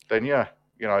 then I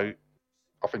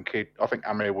think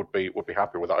Amir would be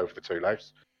happy with that over the two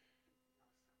legs.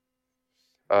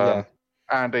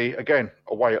 Andy, again,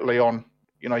 away at Lyon,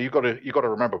 you got to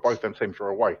remember both them teams are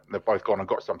away, and they've both gone and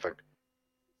got something.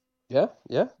 Yeah,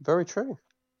 very true.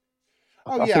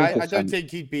 I don't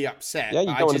think he'd be upset. Yeah,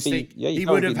 I just think he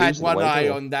would have had one eye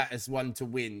on that as one to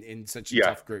win in such a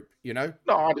tough group, No,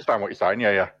 I understand what you're saying.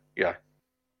 Yeah.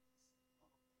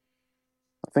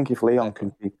 I think if Lyon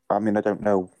can be, I don't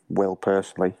know Will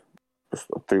personally, just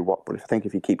through what, but I think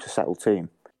if he keeps a settled team,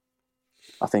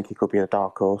 I think he could be a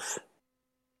dark horse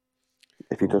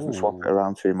if he doesn't swap it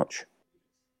around too much.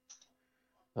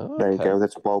 There you go.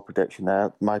 That's a bold prediction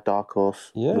there. My dark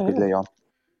horse would be Lyon.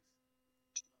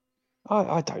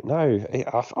 I don't know.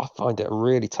 I find it a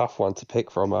really tough one to pick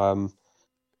from.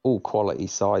 All quality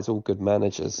sides, all good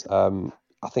managers.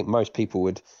 I think most people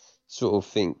would sort of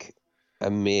think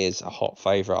Amir's a hot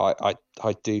favourite.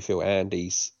 I do feel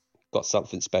Andy's got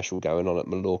something special going on at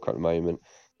Mallorca at the moment.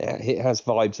 It has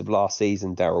vibes of last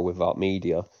season, Daryl, with Art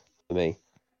Media for me.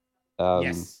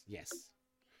 Yes.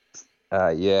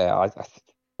 I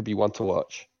could be one to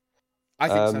watch.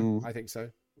 I think so.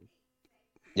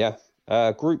 Yeah.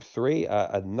 Group 3,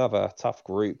 another tough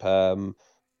group. Bayern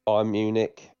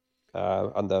Munich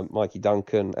under Mikey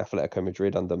Duncan, Atletico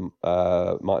Madrid under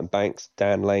Martin Banks,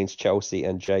 Dan Lane's Chelsea,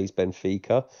 and Jay's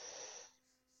Benfica.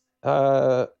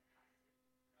 Are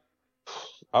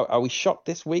we shocked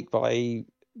this week by?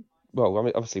 Well,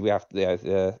 obviously we have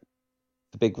the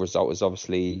big result is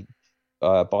obviously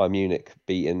Bayern Munich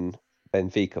beating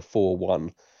Benfica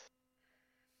 4-1.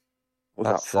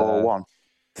 Was that 4-1?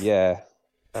 Yeah.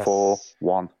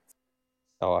 4-1.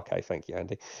 Oh, okay. Thank you,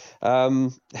 Andy.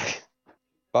 But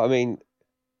I mean,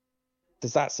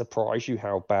 does that surprise you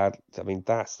how bad? I mean,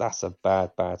 that's a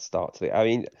bad start to it. I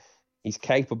mean, he's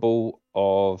capable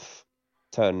of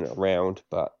turning it around,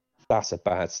 but that's a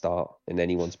bad start in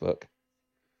anyone's book.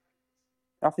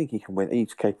 I think he can win.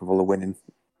 He's capable of winning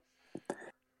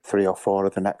 3 or 4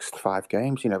 of the next 5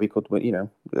 games. He could win.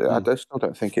 I still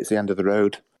don't think it's the end of the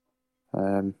road.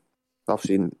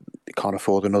 Obviously, he can't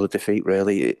afford another defeat.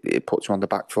 Really, it puts him on the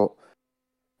back foot.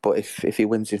 But if he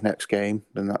wins his next game,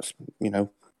 then that's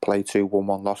play 2,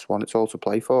 1-1, lost 1. It's all to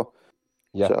play for.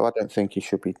 Yeah. So I don't think he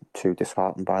should be too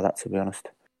disheartened by that, to be honest.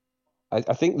 I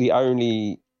think the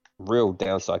only real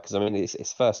downside, because I mean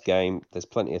it's first game, there's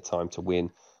plenty of time to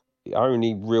win. The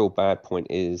only real bad point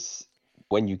is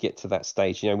when you get to that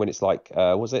stage, when it's like,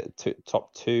 was it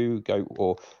top 2 go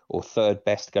or third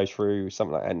best go through,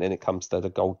 something like that, and then it comes to the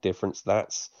goal difference.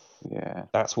 That's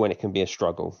when it can be a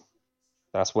struggle.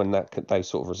 That's when those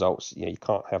sort of results, you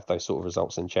can't have those sort of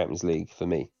results in Champions League for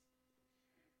me,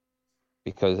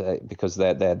 because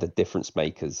they're the difference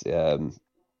makers.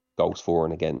 Goals for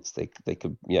and against, they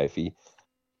could, if he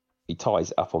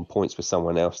ties it up on points with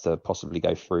someone else to possibly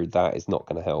go through, that is not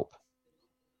going to help.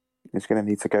 He's going to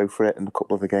need to go for it in a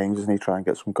couple of the games, isn't he? Try and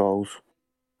get some goals.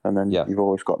 And then you've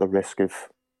always got the risk of,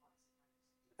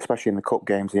 especially in the cup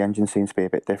games, the engine seems to be a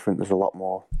bit different. There's a lot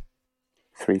more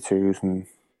 3-2s and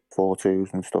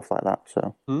 4-2s and stuff like that.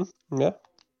 So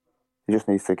he just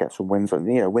needs to get some wins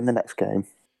and win the next game,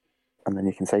 and then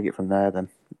you can take it from there. Then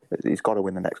he's got to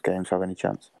win the next game to have any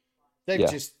chance. They've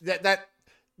just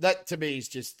that to me is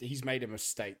just, he's made a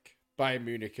mistake. Bayern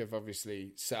Munich have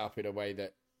obviously set up in a way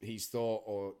that he's thought,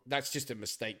 or that's just a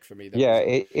mistake for me.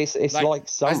 It's like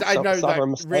some a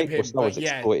mistake, or someone's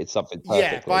exploited something perfectly.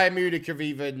 Yeah, Bayern Munich have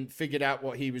even figured out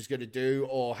what he was going to do,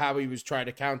 or how he was trying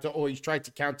to counter, or he's tried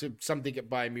to counter something at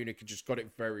Bayern Munich and just got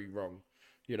it very wrong.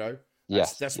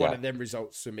 That's one of them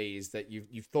results for me, is that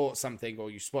you've thought something, or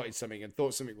you spotted something and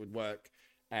thought something would work,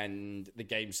 and the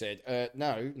game said,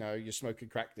 no, you're smoking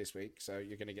crack this week, so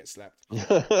you're going to get slapped.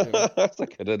 That's a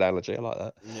good analogy. I like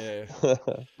that.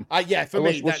 Yeah. For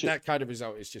me, that kind of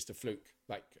result is just a fluke,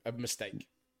 like a mistake.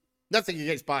 Nothing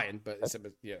against Bayern, but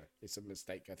it's a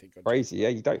mistake, I think. Crazy,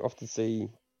 you don't often see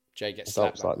Jay get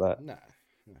slapped like that. No.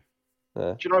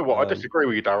 Do you know what? I disagree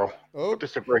with you, Daryl. I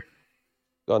disagree.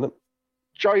 Go on.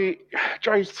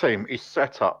 Jay's team is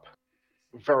set up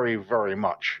very, very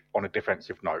much on a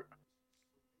defensive note.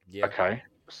 Yeah. Okay.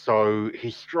 So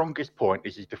his strongest point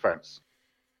is his defense.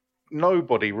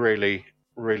 Nobody really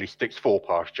sticks 4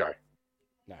 past Jay.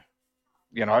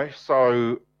 No.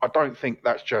 So I don't think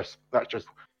that's just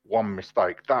one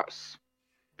mistake. That's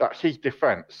his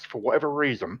defense, for whatever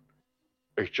reason,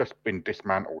 has just been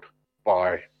dismantled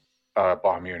by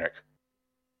Bayern Munich.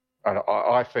 And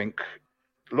I think,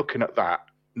 looking at that,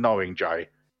 knowing Jay,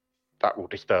 that will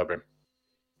disturb him.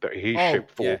 That he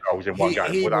shipped 4 goals in one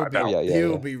game, without a doubt.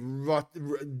 He'll be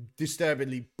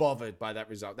disturbingly bothered by that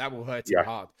result. That will hurt him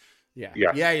hard. Yeah.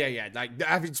 Like,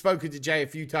 having spoken to Jay a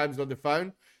few times on the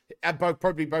phone,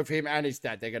 probably both him and his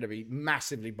dad, they're going to be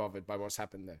massively bothered by what's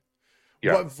happened there.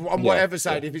 Yeah. On whatever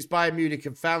side, if it's Bayern Munich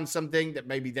have found something that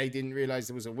maybe they didn't realize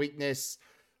there was a weakness,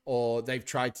 or they've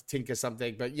tried to tinker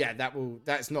something, but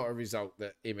that's not a result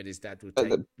that him and his dad will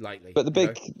take lightly. But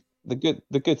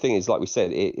the good thing is, like we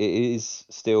said, it is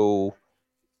still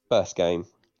first game,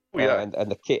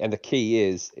 and the key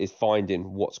is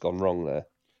finding what's gone wrong there.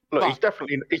 Look, he's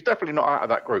definitely not out of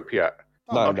that group yet.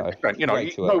 No.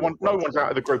 No one's out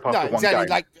of the group after one game.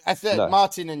 Like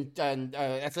Martin and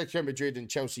Atletico Madrid and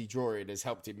Chelsea drawing has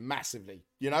helped him massively.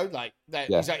 He's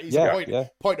a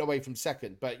point away from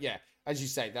second. But as you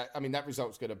say, that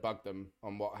result's going to bug them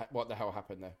on what the hell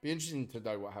happened there. Be interesting to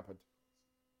know what happened.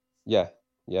 Yeah,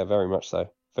 very much so.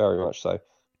 Very much so.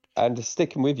 And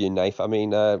sticking with you, Nath,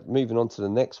 moving on to the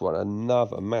next one,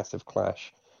 another massive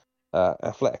clash.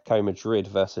 Atletico Madrid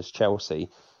versus Chelsea.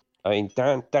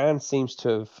 Dan seems to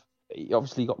have, he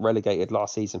obviously got relegated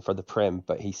last season for the Prem,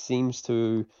 but he seems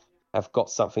to have got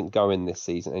something going this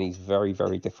season, and he's very,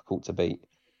 very difficult to beat.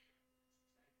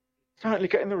 Certainly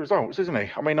getting the results, isn't he?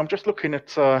 I'm just looking at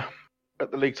the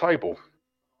league table.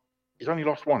 He's only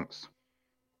lost once.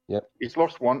 Yep. He's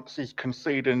lost once. He's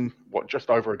conceding just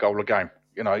over a goal a game.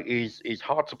 He's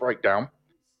hard to break down,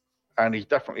 and he's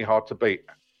definitely hard to beat.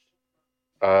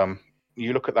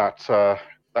 You look at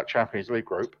that Champions League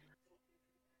group.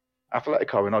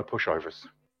 Atletico are no pushovers.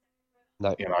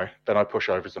 No. They're no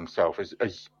pushovers themselves.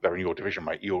 As they're in your division,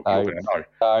 mate. You're going to know.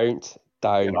 Don't.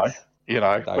 Don't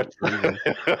even.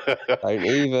 Don't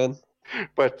even.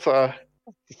 But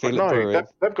Feel it brewing.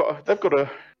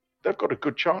 they've got a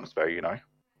good chance there. You know,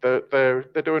 they're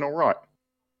doing all right.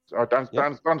 So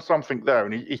Dan's done something there,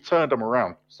 and he turned them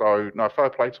around. So no, fair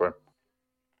play to him.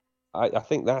 I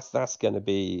think that's going to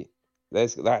be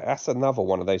that's another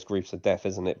one of those groups of death,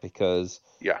 isn't it? Because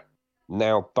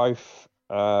now both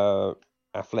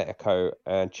Atletico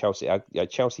and Chelsea,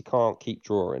 Chelsea can't keep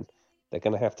drawing. They're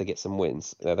going to have to get some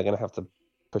wins. They're going to have to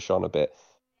push on a bit.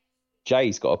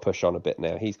 Jay's got to push on a bit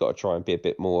now. He's got to try and be a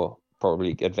bit more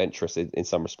probably adventurous in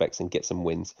some respects and get some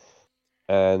wins.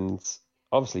 And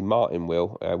obviously Martin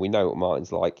will. We know what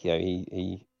Martin's like.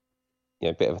 He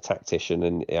a bit of a tactician,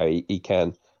 and he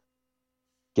can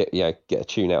get a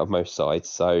tune out of most sides.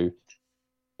 So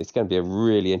it's going to be a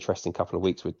really interesting couple of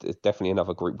weeks. With definitely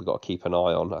another group we've got to keep an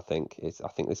eye on. I think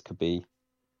this could be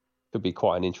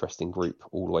quite an interesting group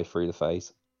all the way through the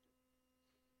phase.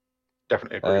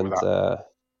 Definitely agree with that.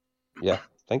 Yeah,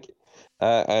 thank you.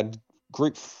 And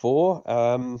group 4,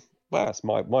 well, that's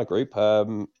my group.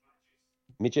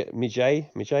 Midget Land.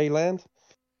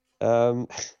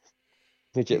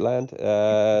 Midget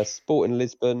Land. Sporting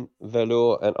Lisbon,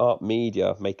 Valor, and Art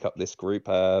Media make up this group.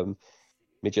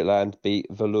 Midget Land beat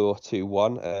Valor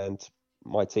 2-1, and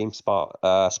my team,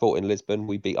 Sporting Lisbon,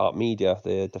 we beat Art Media,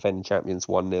 the defending champions,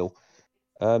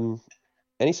 1-0.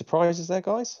 Any surprises there,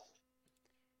 guys?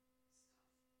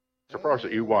 Surprised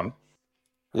that you won.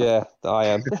 Yeah, I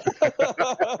am.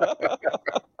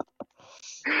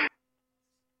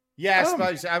 Yeah, I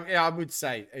suppose. I would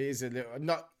say it is a little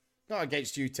not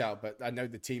against UTEL, but I know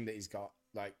the team that he's got.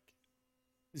 Like,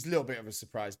 it's a little bit of a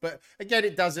surprise, but again,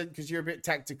 it doesn't, because you're a bit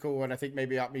tactical, and I think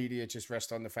maybe Art Media just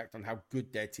rest on the fact on how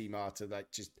good their team are to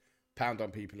like just pound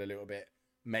on people a little bit,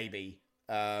 maybe.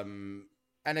 And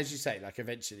as you say, like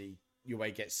eventually your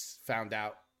way gets found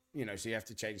out, so you have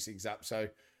to change things up. So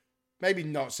maybe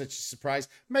not such a surprise.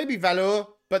 Maybe Valor,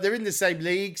 but they're in the same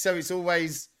league, so it's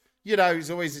always. It's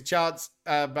always a chance,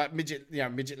 but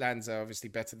Midget Lands are obviously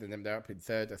better than them. They're up in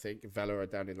 3rd, I think. Valor are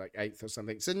down in like 8th or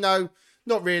something. So no,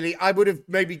 not really. I would have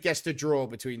maybe guessed a draw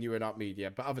between you and Art Media,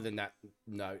 but other than that,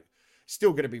 no. Still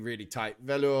going to be really tight.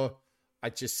 Valor, I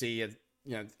just see,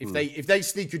 if they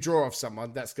sneak a draw off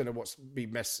someone, that's going to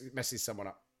messes someone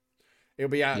up. It'll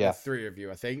be out of the 3 of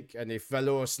you, I think. And if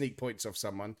Valor sneak points off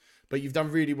someone, but you've done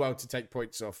really well to take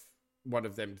points off one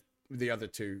of them, the other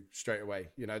 2 straight away.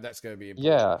 That's going to be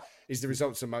important. Yeah. Is the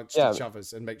results amongst each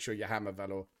others, and make sure you hammer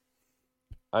Valor.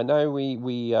 I know we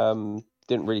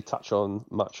didn't really touch on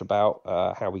much about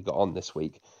how we got on this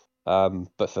week.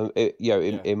 But for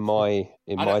in my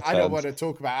terms, I don't want to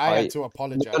talk about. I had to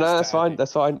apologize. No, that's fine.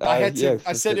 That's fine. I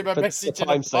sent him a message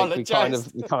and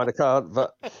apologized. We kind of can't,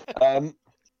 but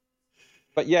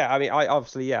yeah, I mean,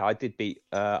 I did beat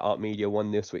Art Media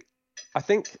 1 this week. I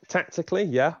think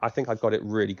tactically, I think I got it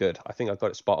really good. I think I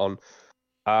got it spot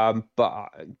on. But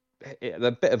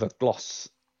the bit of a gloss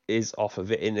is off of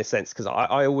it in a sense, because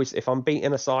I always, if I'm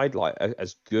beating a side like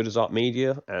as good as Art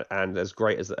Media and as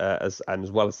great as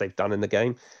well as they've done in the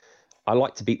game, I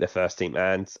like to beat their first team.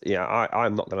 And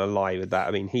I'm not going to lie with that.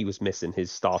 I mean, he was missing his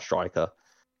star striker,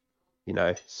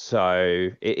 so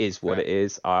it is what it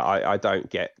is. I don't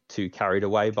get too carried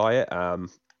away by it.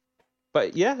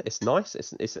 But yeah, it's nice.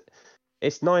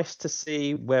 It's nice to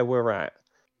see where we're at.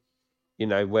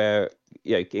 Where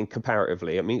in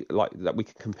comparatively, I mean, like that we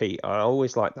can compete. I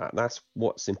always like that. That's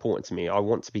what's important to me. I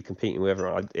want to be competing with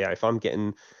everyone. If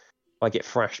I get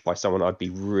thrashed by someone, I'd be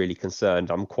really concerned.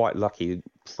 I'm quite lucky.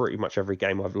 Pretty much every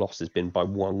game I've lost has been by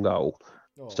 1 goal.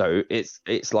 Oh. So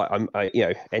it's like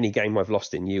any game I've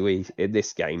lost in UE in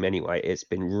this game anyway, it's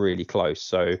been really close.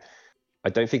 So I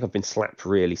don't think I've been slapped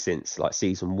really since like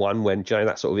season 1, when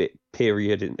that sort of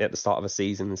period at the start of a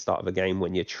season and start of a game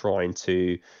when you're trying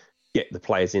to get the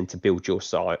players in to build your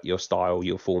style,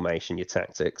 your formation, your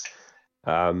tactics.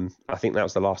 I think that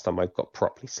was the last time I got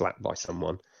properly slapped by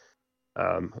someone.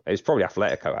 It was probably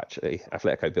Atletico, actually.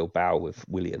 Atletico Bilbao with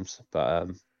Williams. But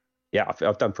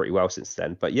I've done pretty well since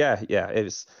then. But it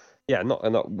was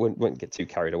wouldn't get too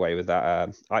carried away with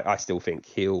that. I still think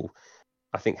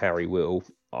I think Harry will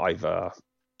either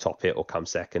top it or come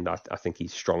second. I think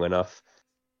he's strong enough.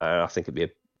 I think it'd be a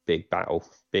big battle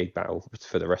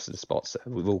for the rest of the spots.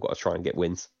 We've all got to try and get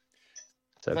wins.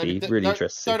 So it'd be really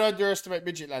interesting. Don't underestimate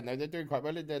Midget Land, though. They're doing quite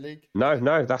well in their league.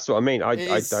 No, that's what I mean. I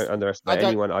don't underestimate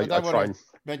anyone. I try and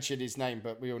mention his name,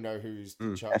 but we all know who's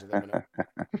in charge of them.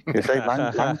 You say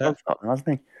Land's got them, hasn't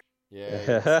he?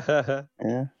 Yeah.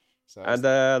 Yeah. So and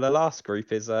the last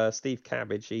group is Steve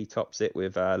Cabbage. He tops it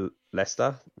with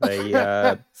Leicester. They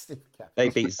Steve Cabbage. They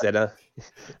beat Zenit.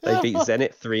 They beat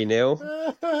Zenit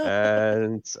 3-0,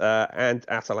 and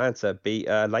Atalanta beat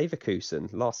Leverkusen,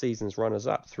 last season's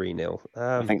runners-up, 3-0.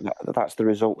 I think that's the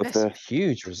result of the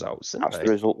huge results. That's the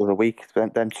result of the week.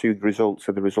 Them two results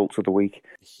are the results of the week.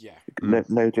 Yeah.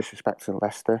 No disrespect to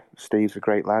Leicester. Steve's a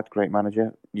great lad, great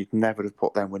manager. You'd never have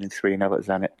put them winning 3-0 at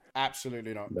Zenit.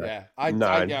 Absolutely not. No. Yeah.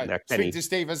 No, speak to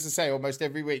Steve, as I say, almost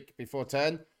every week before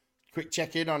turn. Quick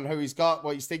check-in on who he's got,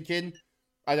 what he's thinking.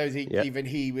 I don't think even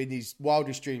he, in his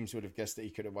wildest dreams, would have guessed that he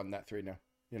could have won that 3-0,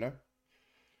 you know?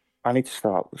 I need to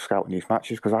start scouting these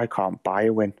matches because I can't buy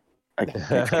a win against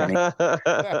Kenny.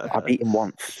 I beat him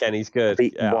once. Kenny's good. I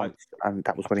beat him once, and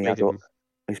that was when he had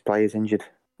his players injured.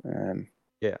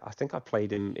 Yeah, I think I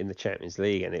played him in the Champions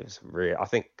League, and it was really. I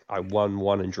think I won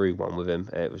one and drew one with him.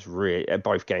 It was really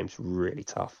both games really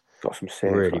tough. Got some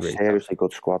seriously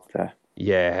good squad there.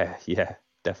 Yeah,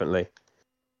 definitely.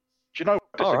 Do you know?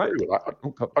 I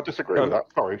disagree with that.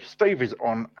 Sorry, Steve is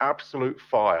on absolute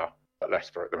fire at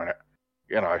Leicester at the minute.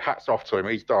 You know, hats off to him.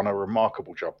 He's done a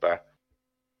remarkable job there.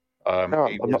 I'm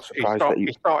not surprised that he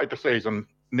started the season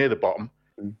near the bottom,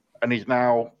 and he's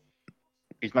now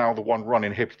the one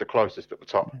running Hibs the closest at the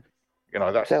top. You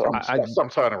know, that's some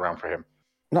turnaround for him.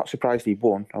 Not surprised he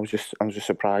won. I was just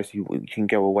surprised you can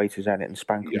go away to Zenit and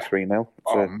spank them 3-0.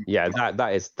 So,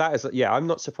 that is. Yeah, I'm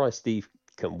not surprised Steve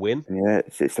can win. Yeah,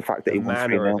 it's the fact that he won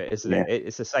 3-0. Of it, isn't it?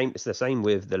 It's the same. It's the same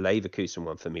with the Leverkusen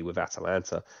one for me with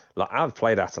Atalanta. Like, I've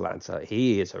played Atalanta.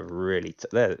 He is a really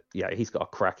he's got a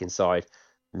crack inside.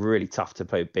 Really tough to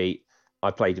beat.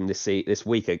 I played him this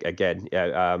week again.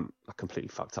 I completely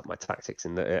fucked up my tactics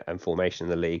and formation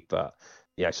in the league, but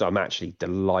so I'm actually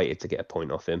delighted to get a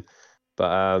point off him.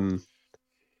 But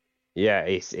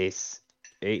he's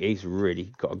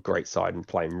really got a great side and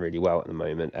playing really well at the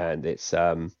moment, and it's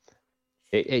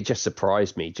it just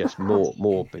surprised me just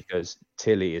more because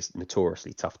Tilly is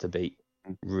notoriously tough to beat,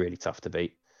 really tough to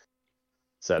beat.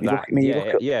 So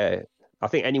I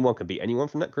think anyone can beat anyone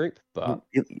from that group, but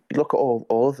you look at all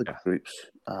of the groups,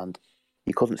 and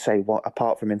you couldn't say what,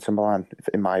 apart from Inter Milan,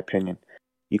 in my opinion,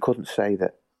 you couldn't say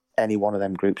that any one of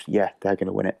them groups, they're going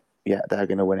to win it. Yeah, they're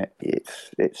going to win it.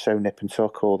 It's so nip and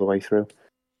tuck all the way through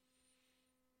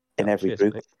in every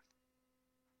group.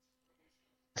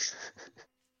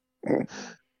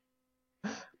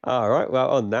 All right.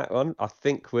 Well, on that one, I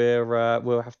think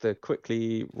we'll have to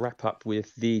quickly wrap up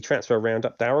with the transfer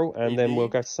roundup, Daryl, and then we'll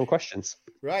go to some questions.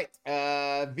 Right.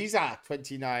 Visa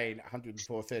 29,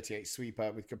 104.38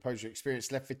 sweeper with composure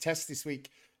experience left Vitesse this week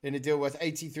in a deal worth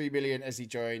 83 million as he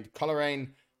joined Coleraine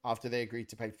after they agreed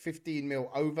to pay 15 mil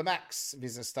over max.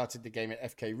 Visa started the game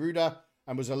at FK Ruda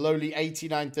and was a lowly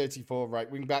 89-34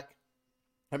 right wing back.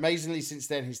 Amazingly, since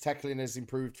then, his tackling has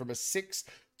improved from a 6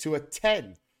 to a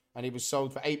 10. And he was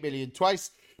sold for 8 million twice.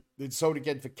 Then sold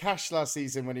again for cash last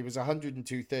season when he was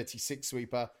 102.36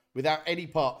 sweeper. Without any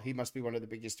pot, he must be one of the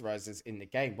biggest risers in the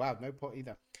game. Wow, no pot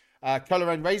either.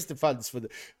 Coleraine raised the funds for the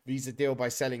Visa deal by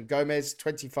selling Gomez,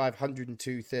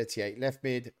 2,502.38 left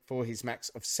mid, for his max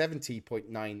of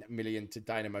 70.9 million to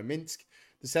Dynamo Minsk.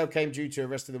 The sale came due to a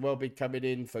rest of the world bid coming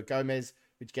in for Gomez,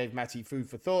 which gave Matty food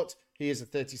for thought. He is a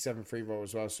 37 free roll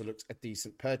as well, so looks a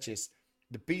decent purchase.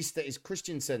 The beast that is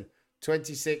Christensen,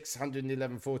 26,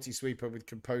 111.40 sweeper with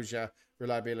composure,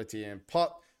 reliability, and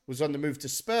pot, was on the move to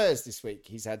Spurs this week.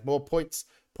 He's had more points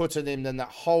put on him than that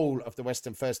whole of the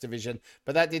Western First Division,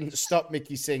 but that didn't stop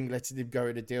Mickey Singh letting him go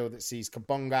in a deal that sees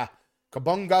Kabongo,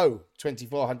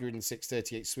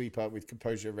 2406.38 sweeper with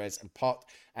composure, res, and pot,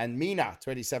 and Mina,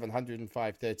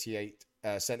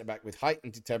 2705.38 centre-back with height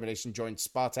and determination, joined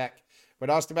Spartak. When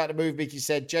asked about the move, Mickey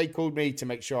said, Jay called me to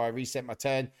make sure I reset my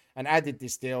turn and added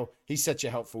this deal. He's such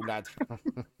a helpful lad.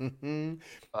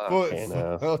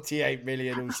 48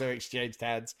 million also exchanged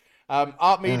hands.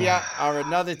 Art Media are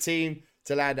another team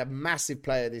to land a massive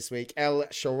player this week. El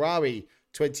Shaarawy,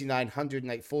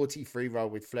 2908.40 free roll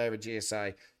with Fleur and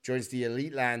GSI, joins the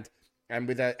elite land. And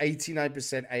with an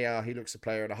 89% AR, he looks a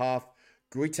player and a half.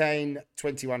 Guitain,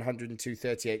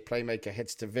 2102.38 playmaker,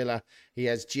 heads to Villa. He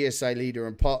has GSI leader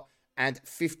and pot. And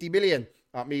 50 million.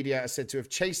 Art Media are said to have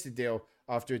chased the deal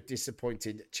after a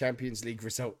disappointed Champions League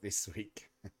result this week.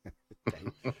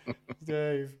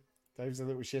 Dave's a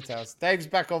little shithouse. Dave's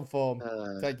back on form.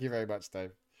 Thank you very much,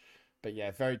 Dave. But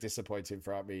yeah, very disappointing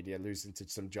for Art Media, losing to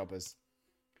some jobbers.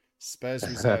 Spurs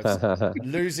reserves.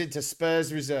 Losing to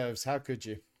Spurs reserves. How could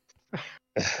you?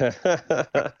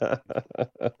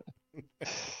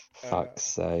 Fuck's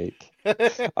sake.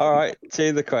 All right,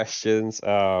 to the questions.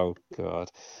 Oh, God.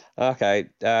 Okay,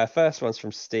 first one's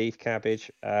from Steve Cabbage.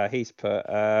 He's put,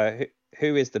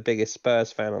 who is the biggest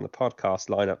Spurs fan on the podcast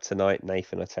lineup tonight,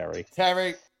 Nathan or Terry?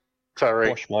 Terry. Terry.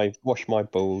 Wash my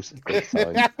balls big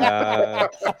time.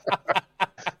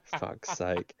 Fuck's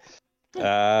sake.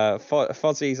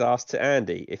 Fozzie's asked to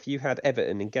Andy, if you had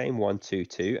Everton in game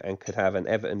 1-2-2 and could have an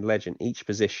Everton legend each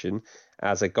position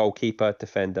as a goalkeeper,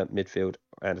 defender, midfield,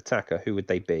 and attacker, who would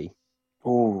they be?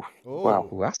 Oh, wow.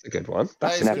 Ooh, that's a good one.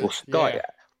 That's That a is good good. guy. Yeah.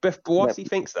 But once he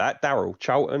thinks that, Daryl,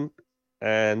 Charlton,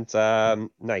 and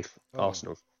Nath,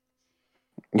 Arsenal.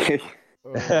 Harry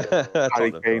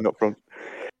Tottenham. Kane up front.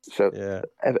 So Yeah.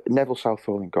 Neville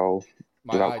Southall in goal,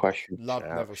 without question. Love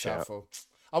Shout, Neville shout. Southall.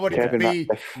 I wanted Kevin to be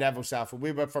Ratcliffe. Neville Southall.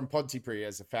 We were from Pontypridd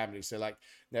as a family, so like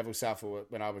Neville Southall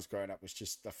when I was growing up was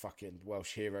just a fucking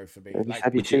Welsh hero for me. Like,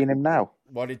 Have you seen him now?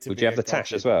 wanted to Would be you have a the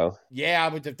Tash as goalkeeper. well? Yeah, I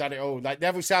would have done it all. Like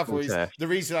Neville Southall is Okay. the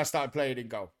reason I started playing in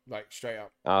goal, like straight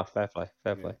up. Ah, fair play.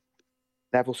 Fair play.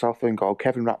 Neville Southall in goal,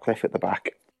 Kevin Ratcliffe at the back,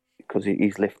 because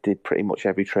he's lifted pretty much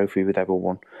every trophy we've ever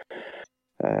won.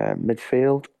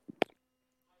 Midfield,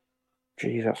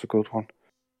 geez, that's a good one.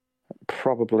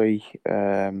 Probably,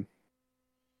 fucking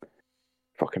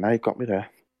hell, you got me there.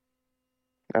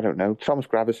 I don't know. Thomas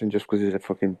Gravison, just because he's a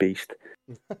fucking beast.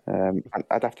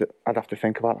 I'd have to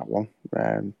think about that one.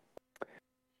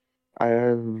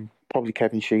 Probably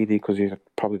Kevin Sheedy, because he's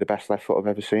probably the best left foot I've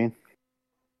ever seen.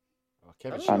 Oh,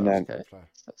 Kevin Oh, Shearer was a okay. good player.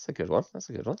 That's a good one. That's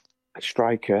a good one.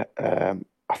 Striker,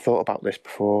 I thought about this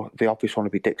before. The obvious one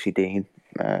would be Dixie Dean.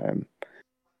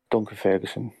 Duncan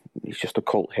Ferguson, he's just a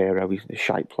cult hero. He's a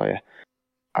shite player.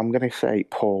 I'm going to say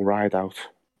Paul Rideout,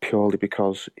 purely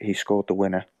because he scored the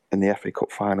winner in the FA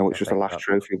Cup final, which was the last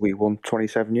trophy we won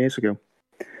 27 years ago.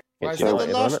 Why, It's is that the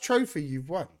United, last wasn't it? trophy you've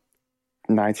won?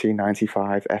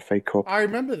 1995 FA Cup. I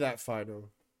remember that final.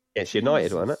 It's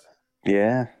United, wasn't it?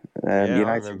 Yeah. I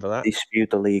United remember that.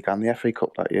 disputed the league and the FA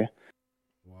Cup that year.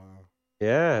 Wow.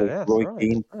 Yeah, that's Roy right.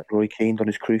 Keane, Roy Keane done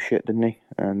his cruise ship, didn't he?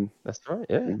 And That's right.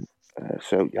 Yeah.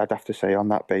 so I'd have to say on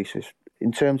that basis,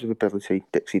 in terms of ability,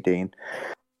 Dixie Dean.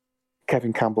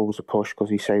 Kevin Campbell was a push because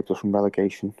he saved us from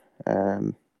relegation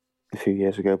a few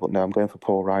years ago. But no, I'm going for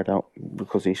Paul Rideout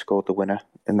because he scored the winner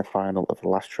in the final of the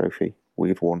last trophy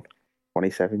we've won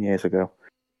 27 years ago.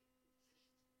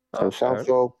 So fair enough.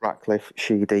 Southall, Ratcliffe,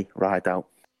 Sheedy, Rideout.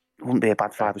 Wouldn't be a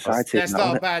bad five-a-side team. That's that, not a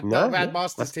would it? bad, No, not a bad yeah,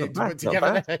 Masters that's not team to put bad, not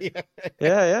together. bad.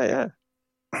 there. Yeah.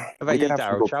 How We about you, did have some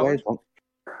Daryl? good Charlton? players once.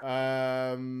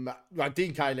 Like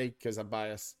Dean Kiley, because I'm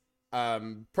biased.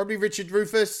 Probably Richard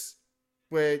Rufus,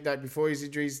 where like before his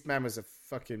injuries, man was a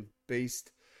fucking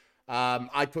beast.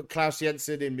 I put Klaus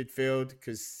Jensen in midfield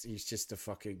because he's just a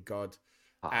fucking god.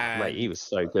 Mate, he was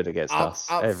so good against us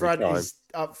every time.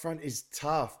 Up front is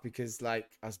tough because like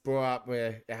I was brought up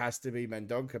where it has to be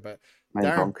Mendonca, but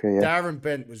Mendonca, yeah. Darren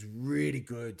Bent was really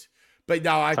good. But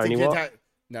no, I Tony think what?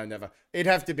 no, never. It'd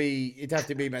have to be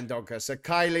Mendonca. So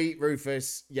Kylie,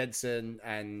 Rufus, Jensen,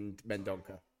 and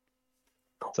Mendonca.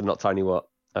 So not Tony Watt.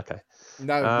 Okay.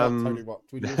 No, not Tony Watt.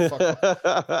 We do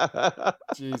fuck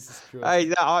Jesus Christ. Hey,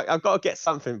 no, I've got to get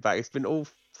something back. It's been all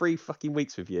 3 fucking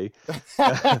weeks with you.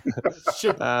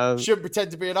 Shouldn't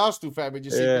pretend to be an Arsenal fan when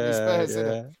you're secretly Spurs,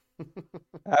 innit?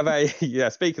 How about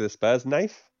speaking of the Spurs,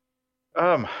 Nath?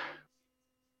 Yeah,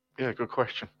 good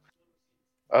question.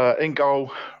 In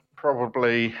goal,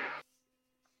 probably,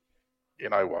 you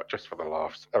know what, just for the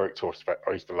laughs, Eric Torsvet.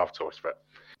 I used to love Torsvet.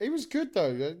 He was good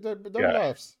though. No Yeah.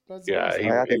 laughs. That's Yeah, awesome. he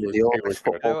I had him in was the August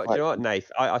good. football. Do you know what,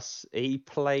 Nath? He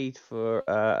played for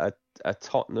a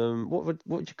Tottenham. What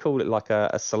would you call it? Like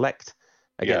a select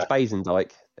against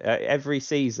Basingdyke. Every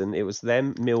season, it was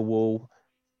them, Millwall,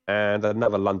 and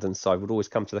another London side would always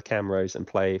come to the Camrose and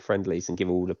play friendlies and give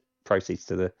all the proceeds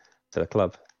to the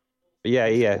club. But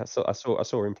yeah. I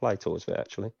saw him play towards it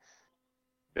actually.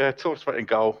 Yeah, Torsvet in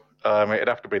goal. It'd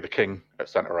have to be the King at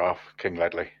centre half, King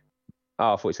Ledley.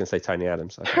 Oh, I thought he was going to say Tony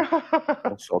Adams. Okay.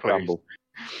 Also Campbell.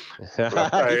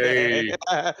 Hey.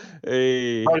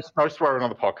 Hey. No swearing on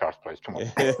the podcast, please. Come on.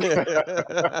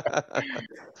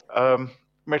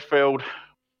 Midfield,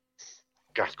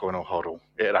 Gascoigne or Hoddle.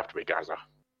 It'd have to be Gaza.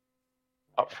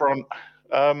 Up front,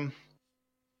 I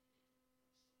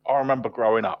remember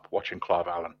growing up watching Clive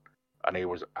Allen, and he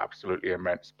was absolutely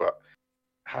immense. But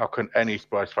how can any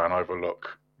Spurs fan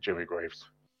overlook Jimmy Greaves?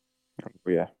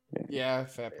 Yeah,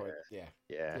 fair point. Yeah.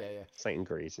 St.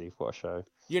 Greasy, what a show.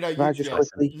 You know, Can I just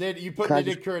quickly- you put can I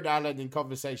Lineker and Allen in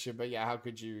conversation, but yeah, how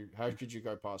could you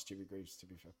go past Jimmy Greaves? To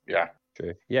be fair, Yeah.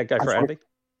 True. Yeah, go I for it, just Andy.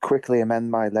 Quickly amend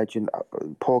my legend.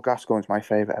 Paul Gascoigne's my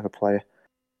favourite ever player.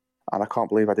 And I can't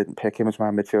believe I didn't pick him as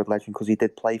my midfield legend because he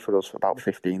did play for us about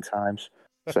 15 times.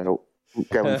 So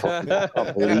going for I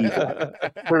can't believe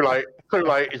it. Too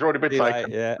late. He's already been Too late,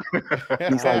 taken. yeah.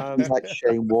 He's like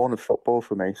Shane Warne of football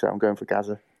for me, so I'm going for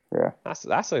Gaza. Yeah.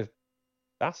 That's a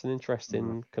That's an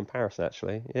interesting comparison,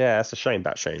 actually. Yeah, that's a shame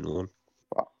about Shane Warne.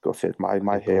 Gutted, my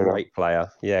hero. Great player.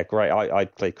 Yeah, great. I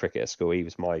played cricket at school. He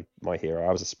was my hero.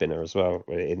 I was a spinner as well.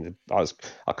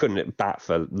 I couldn't bat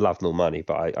for love nor money,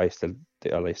 but I used to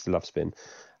love spin.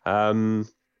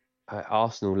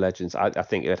 Arsenal legends. I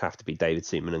think it would have to be David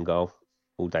Seaman and goal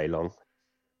all day long.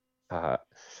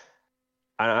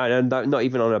 And not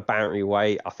even on a boundary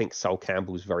way. I think Sol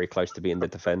Campbell's very close to being the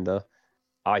defender.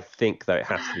 I think though it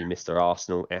has to be Mr.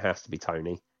 Arsenal. It has to be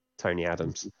Tony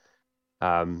Adams.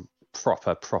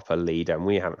 Proper leader, and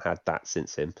we haven't had that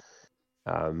since him.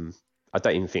 I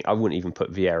wouldn't even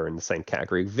put Vieira in the same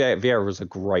category. Vieira was a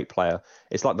great player.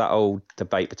 It's like that old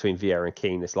debate between Vieira and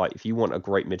Keane. It's like if you want a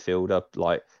great midfielder,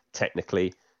 like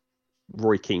technically,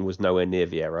 Roy Keane was nowhere near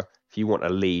Vieira. If you want a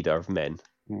leader of men,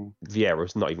 Vieira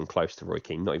was not even close to Roy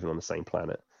Keane, not even on the same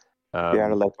planet.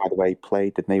 Vieira led by the way he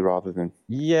played, didn't he? Rather than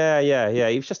yeah.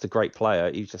 He was just a great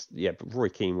player. But Roy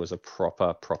Keane was a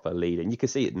proper leader, and you can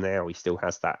see it now. He still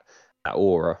has that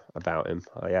aura about him.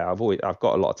 I've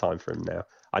got a lot of time for him now.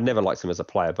 I never liked him as a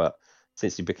player, but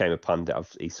since he became a pundit,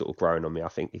 he's sort of grown on me. I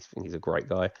think he's a great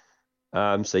guy.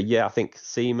 I think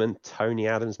Seaman, Tony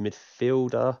Adams,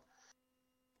 midfielder.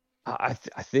 I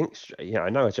think I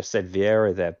know I just said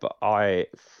Vieira there, but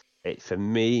for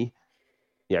me,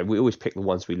 we always pick the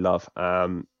ones we love. I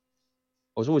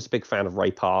was always a big fan of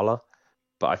Ray Parlour,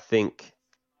 but I think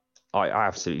I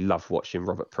absolutely love watching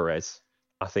Robert Perez.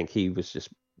 I think he was just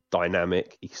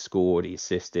dynamic. He scored, he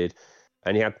assisted,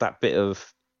 and he had that bit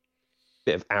of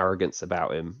arrogance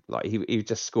about him. Like he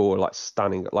just scored like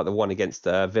stunning, like the one against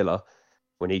Villa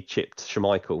when he chipped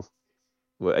Schmeichel.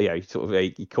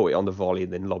 He caught it on the volley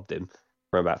and then lobbed him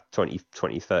from about 20,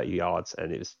 30 yards,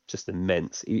 and it was just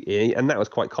immense. And that was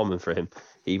quite common for him.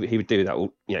 He would do that,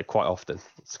 quite often.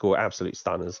 Score absolute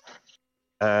stunners.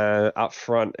 Up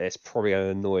front, it's probably going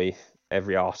to annoy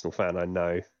every Arsenal fan I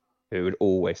know, who would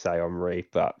always say Henry,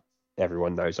 but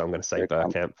everyone knows I'm going to say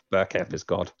Bergkamp. Bergkamp is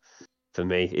God for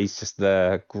me. He's just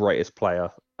the greatest player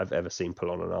I've ever seen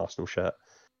pull on an Arsenal shirt.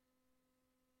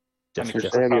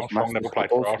 Armstrong never played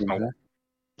for Arsenal.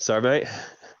 Sorry, mate.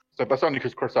 So that's only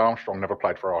because Chris Armstrong never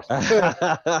played for Arsenal.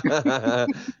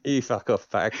 You fuck off,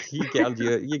 back. You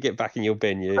get back in your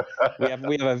bin. We have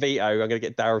a veto. I'm going to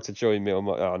get Daryl to join me.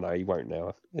 Oh no, he won't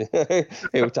now.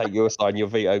 He'll take your side and you'll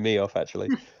veto me off. Actually.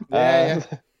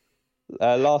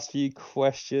 Last few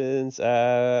questions.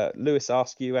 Lewis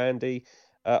asks you, Andy,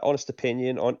 honest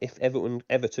opinion on if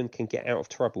Everton can get out of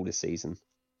trouble this season.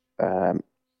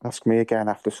 Ask me again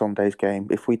after Sunday's game.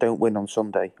 If we don't win on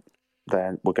Sunday,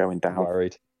 then we're going down.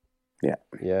 Worried. Yeah.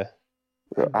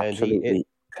 Absolutely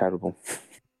terrible.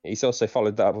 He's also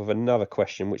followed that up with another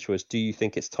question, which was, do you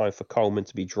think it's time for Coleman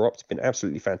to be dropped? Been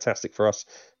absolutely fantastic for us,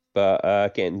 but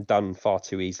getting done far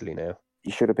too easily now.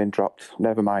 He should have been dropped.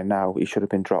 Never mind now. He should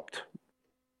have been dropped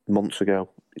months ago.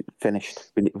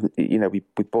 Finished. We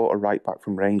bought a right back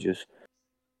from Rangers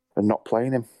and not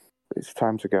playing him. It's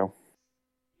time to go.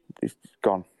 He's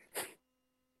gone.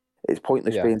 It's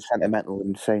pointless being sentimental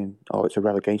and saying, oh, it's a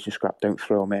relegation scrap, don't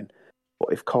throw him in.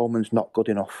 But if Coleman's not good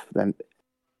enough, then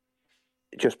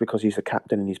just because he's the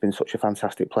captain and he's been such a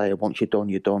fantastic player, once you're done,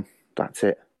 you're done. That's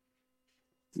it.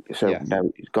 So,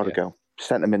 no, he's got to go.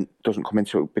 Sentiment doesn't come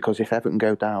into it, because if Everton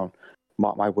go down,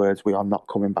 mark my words, we are not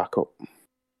coming back up.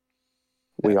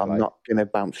 We are not going to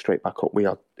bounce straight back up.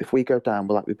 If we go down,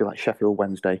 we'll be like Sheffield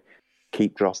Wednesday,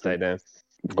 keep dropping. Stay down.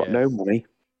 We've got no money,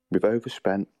 we've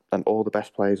overspent, and all the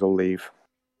best players will leave.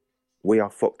 We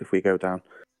are fucked if we go down.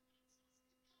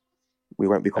 We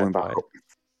won't be coming back up.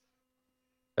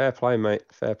 Fair play, mate.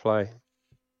 Fair play.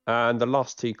 And the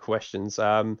last two questions.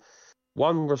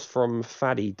 One was from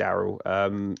Faddy Darrell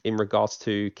in regards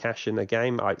to cash in the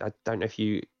game. I don't know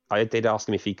if I did ask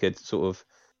him if he could sort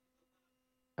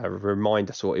of remind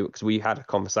us, because we had a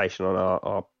conversation on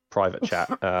our private chat.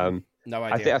 No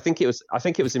idea. I think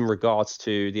it was in regards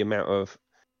to the amount of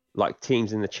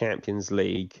teams in the Champions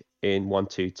League in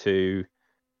 1-2-2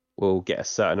 will get a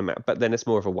certain amount, but then it's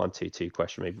more of a 1-2-2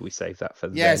 question. Maybe we save that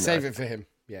for save it for him.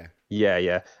 Yeah.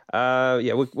 We'll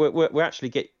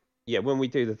actually when we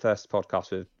do the first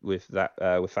podcast with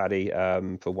Faddy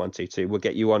for 1-2-2, we'll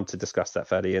get you on to discuss that,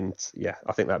 Faddy, and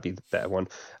I think that'd be the better one.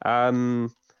 And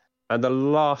the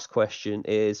last question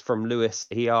is from Lewis.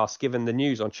 He asks, given the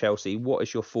news on Chelsea, what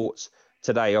is your thoughts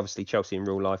today? Obviously, Chelsea in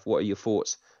real life. What are your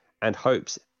thoughts and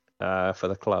hopes for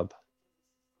the club?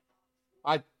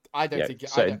 I don't think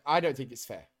it's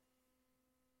fair.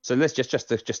 So let's just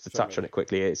to touch on it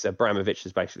quickly. It's Abramovich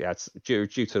has basically had, due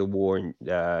to the war in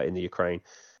the Ukraine,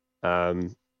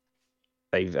 the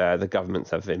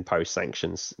governments have imposed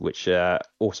sanctions, which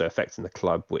also affecting the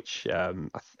club, which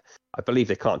I believe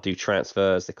they can't do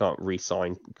transfers. They can't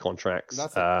re-sign contracts.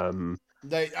 Nothing.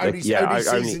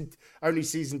 Only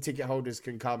season ticket holders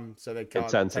can come, so they can't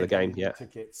turn to the game. Yeah,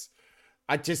 tickets.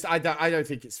 I don't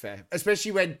think it's fair,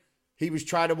 especially when he was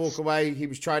trying to walk away. He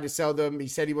was trying to sell them. He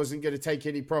said he wasn't going to take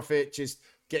any profit, just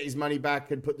get his money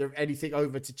back and put anything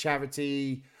over to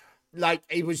charity. Like,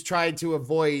 he was trying to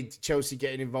avoid Chelsea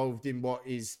getting involved in what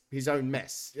is his own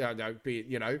mess. I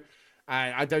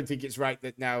don't think it's right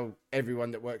that now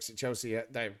everyone that works at Chelsea,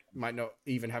 they might not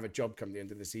even have a job come the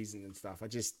end of the season and stuff.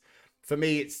 For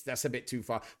me, that's a bit too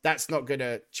far. That's not going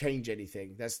to change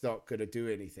anything. That's not going to do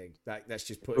anything. That's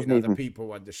just putting other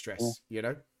people under stress,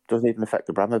 Doesn't even affect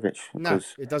Abramovich. No,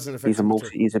 it doesn't affect him.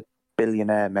 He's a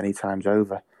billionaire many times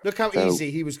over. Look how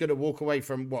easy he was going to walk away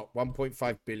from,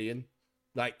 1.5 billion?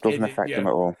 Doesn't affect him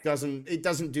at all. It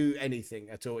doesn't do anything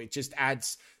at all. It just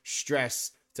adds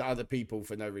stress to other people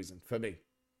for no reason, for me.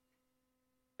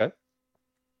 Okay.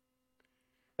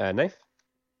 Nath?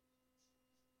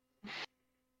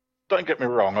 Don't get me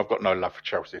wrong, I've got no love for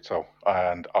Chelsea at all,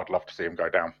 and I'd love to see them go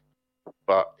down.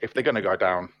 But if they're going to go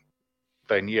down,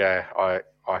 then I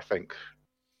think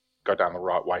go down the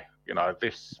right way. I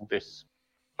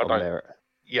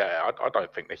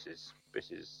don't think this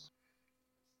is.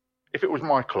 If it was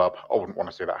my club, I wouldn't want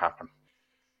to see that happen.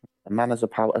 A man as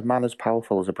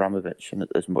powerful as Abramovich, and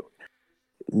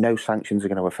no sanctions are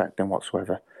going to affect him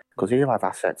whatsoever, because he'll have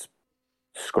assets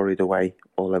scurried away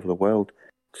all over the world.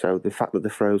 So the fact that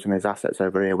they're frozen his assets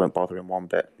over here won't bother him one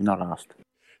bit. You're not asked.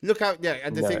 Look out,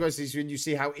 and the thing was, is when you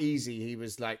see how easy he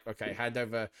was, like, okay, hand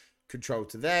over control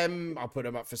to them, I'll put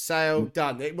them up for sale,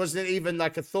 done. It wasn't even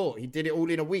like a thought. He did it all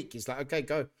in a week. He's like, okay,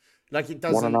 go. Like, it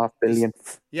doesn't. 1.5 billion.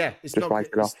 It's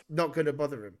not going to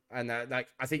bother him. And I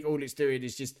think all it's doing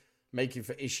is just making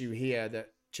for issue here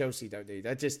that Chelsea don't need.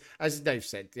 That just, as Dave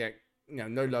said,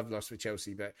 no love lost with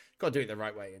Chelsea, but got to do it the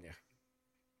right way,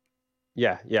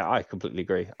 Yeah, I completely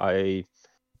agree. I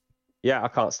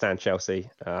can't stand Chelsea.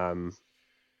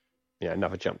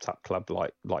 Another jumped up club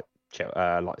like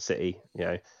City,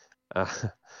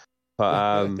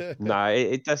 but no,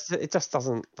 it just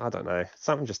doesn't. I don't know.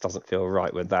 Something just doesn't feel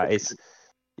right with that.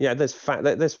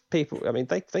 There's people. I mean,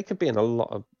 they could be in a lot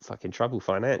of fucking trouble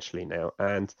financially now,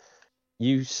 and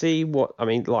you see what I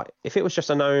mean. Like, if it was just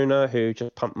an owner who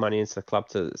just pumped money into the club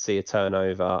to see a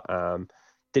turnover,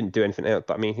 didn't do anything else.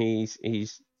 But I mean,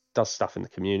 he's does stuff in the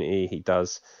community.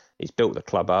 He's built the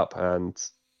club up, and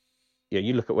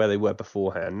you look at where they were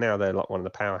beforehand. Now they're like one of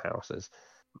the powerhouses.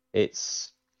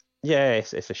 It's a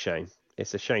shame.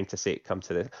 It's a shame to see it come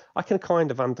to this. I can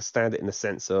kind of understand it in the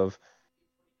sense of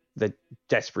they're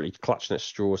desperately clutching at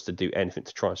straws to do anything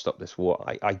to try and stop this war.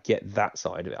 I get that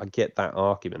side of it. I get that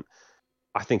argument.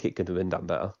 I think it could have been done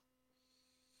better.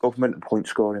 Government and point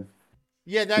scoring.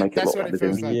 Yeah, that's what it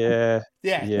feels like. Yeah.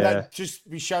 Like, just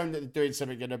be shown that they're doing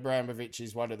something, and Abramovich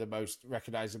is one of the most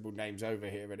recognizable names over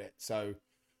here in it. So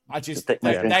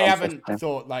they haven't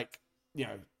thought, like,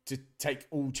 to take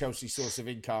all Chelsea's source of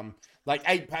income. Like,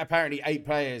 apparently 8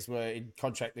 players were in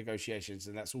contract negotiations,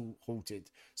 and that's all halted.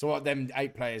 So what them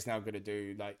 8 players now going to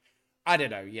do? Like, I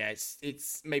don't know. Yeah,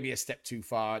 it's maybe a step too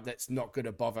far. That's not going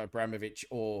to bother Abramovich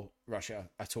or Russia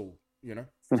at all.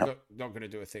 It's not going to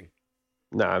do a thing.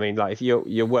 No, I mean, like, if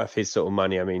you're worth his sort of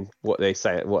money, I mean, what they're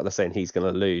saying he's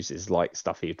going to lose is like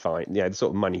stuff he'd find, the sort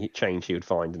of money change he would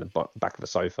find in the back of a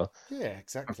sofa. Yeah,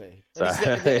 exactly. So,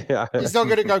 he's not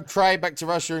going to go cry back to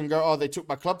Russia and go, "Oh, they took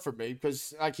my club from me,"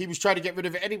 because like he was trying to get rid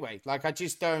of it anyway. Like, I don't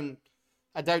see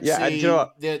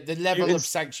the level of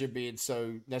sanction being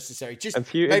so necessary. Just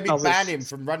maybe ban him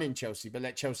from running Chelsea, but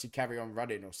let Chelsea carry on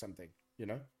running or something.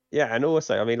 Yeah, and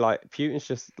also, I mean, like, Putin's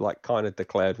just like kind of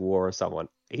declared war on someone.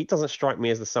 He doesn't strike me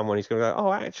as the someone who's going to go,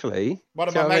 "Oh, actually, one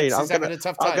of my mates is having a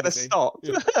tough time. I'm going to stop."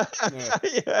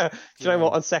 Yeah. Do you know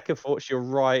what? On second thoughts, you're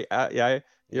right.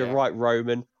 You're right,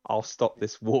 Roman. I'll stop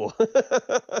this war.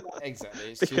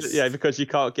 Exactly. Because you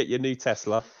can't get your new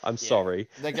Tesla. I'm sorry.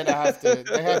 They're going to have to.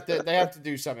 They have to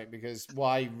do something, because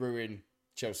why ruin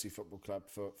Chelsea Football Club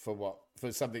for what?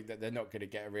 For something that they're not going to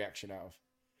get a reaction out of.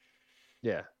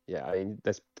 Yeah. I mean,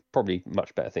 there's probably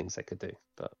much better things they could do,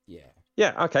 but yeah.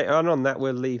 Okay. And on that,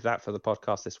 we'll leave that for the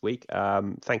podcast this week.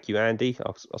 Thank you, Andy,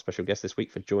 our special guest this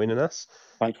week, for joining us.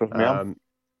 Thanks for having me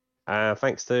on.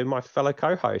 Thanks to my fellow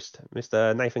co-host,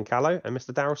 Mr. Nathan Callow and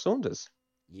Mr. Daryl Saunders.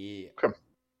 Yeah. Come.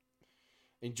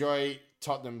 Enjoy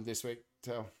Tottenham this week.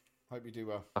 So hope you do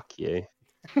well. Fuck you.